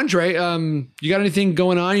Andre, you got anything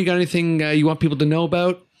going on? You got anything you want people to know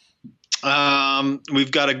about?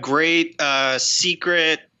 We've got a great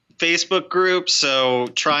secret Facebook group, so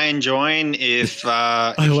try and join if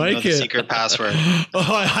I like you know the it. secret password.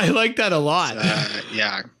 I like that a lot.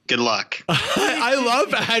 Yeah, good luck. I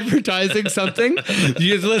love advertising something.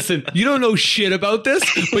 You just listen, you don't know shit about this,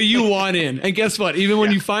 but you want in. And guess what? Even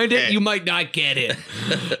when you find it, you might not get it.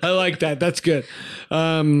 I like that. That's good.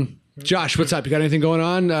 Josh, what's up? You got anything going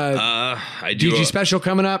on? I do. DG special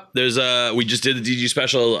coming up. There's we just did the DG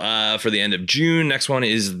special for the end of June. Next one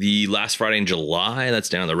is the last Friday in July. That's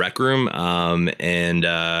down in the Rec Room. And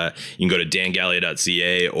you can go to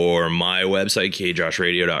dangallia.ca or my website,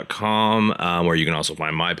 kjoshradio.com, where you can also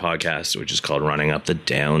find my podcast, which is called Running Up the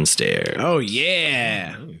Downstairs. Oh,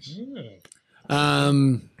 yeah.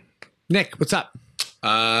 Nick, what's up?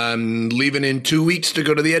 I'm leaving in 2 weeks to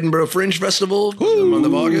go to the Edinburgh Fringe Festival for the month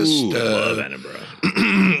of August. Love Edinburgh.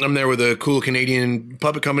 I'm there with a cool Canadian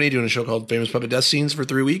puppet company doing a show called Famous Puppet Death Scenes for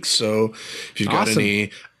 3 weeks. So if you've got any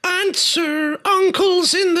aunts or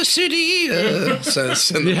uncles in the city,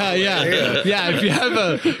 send them my way. Yeah. If you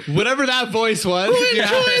have whatever that voice was, Enjoy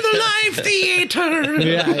the live theater.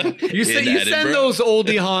 you send those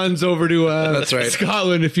oldie Hans over to That's right.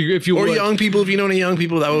 Scotland if you Or would. young people, if you know any young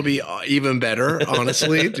people, that would be even better,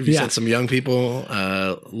 honestly. If you sent some young people,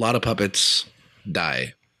 a lot of puppets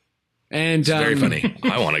die. And Very funny.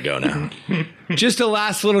 I want to go now. Just a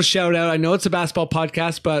last little shout out. I know it's a basketball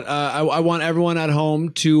podcast, but I want everyone at home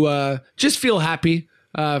to just feel happy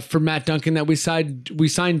for Matt Duncan that we signed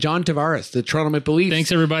John Tavares, the Toronto Maple Leafs.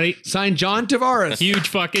 Thanks, everybody. Signed John Tavares. Huge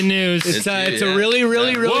fucking news. It's a really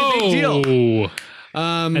big deal. Whoa.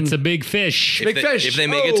 That's a big fish. Big fish. If they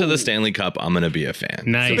make it to the Stanley Cup, I'm going to be a fan.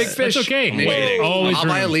 Nice. It's a big fish. That's okay. waiting. Always I'll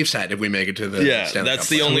buy a room. Leafs hat if we make it to the Yeah, Stanley that's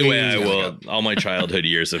Cup. the only way I Stanley will. Cup. All my childhood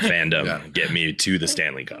years of fandom get me to the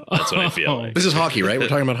Stanley Cup. That's what I feel like. This is hockey, right? We're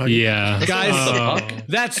talking about hockey. Yeah. Guys,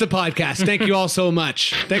 that's the podcast. Thank you all so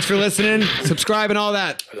much. Thanks for listening, subscribe, and all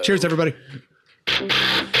that. Cheers, everybody. Can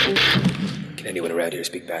anyone around here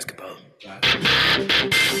speak basketball? There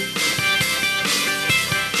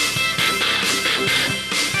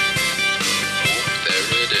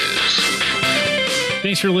it is.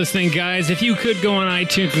 Thanks for listening, guys. If you could go on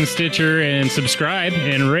iTunes and Stitcher and subscribe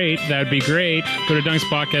and rate, that'd be great. Go to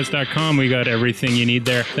dunkspodcast.com. We got everything you need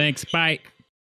there. Thanks. Bye.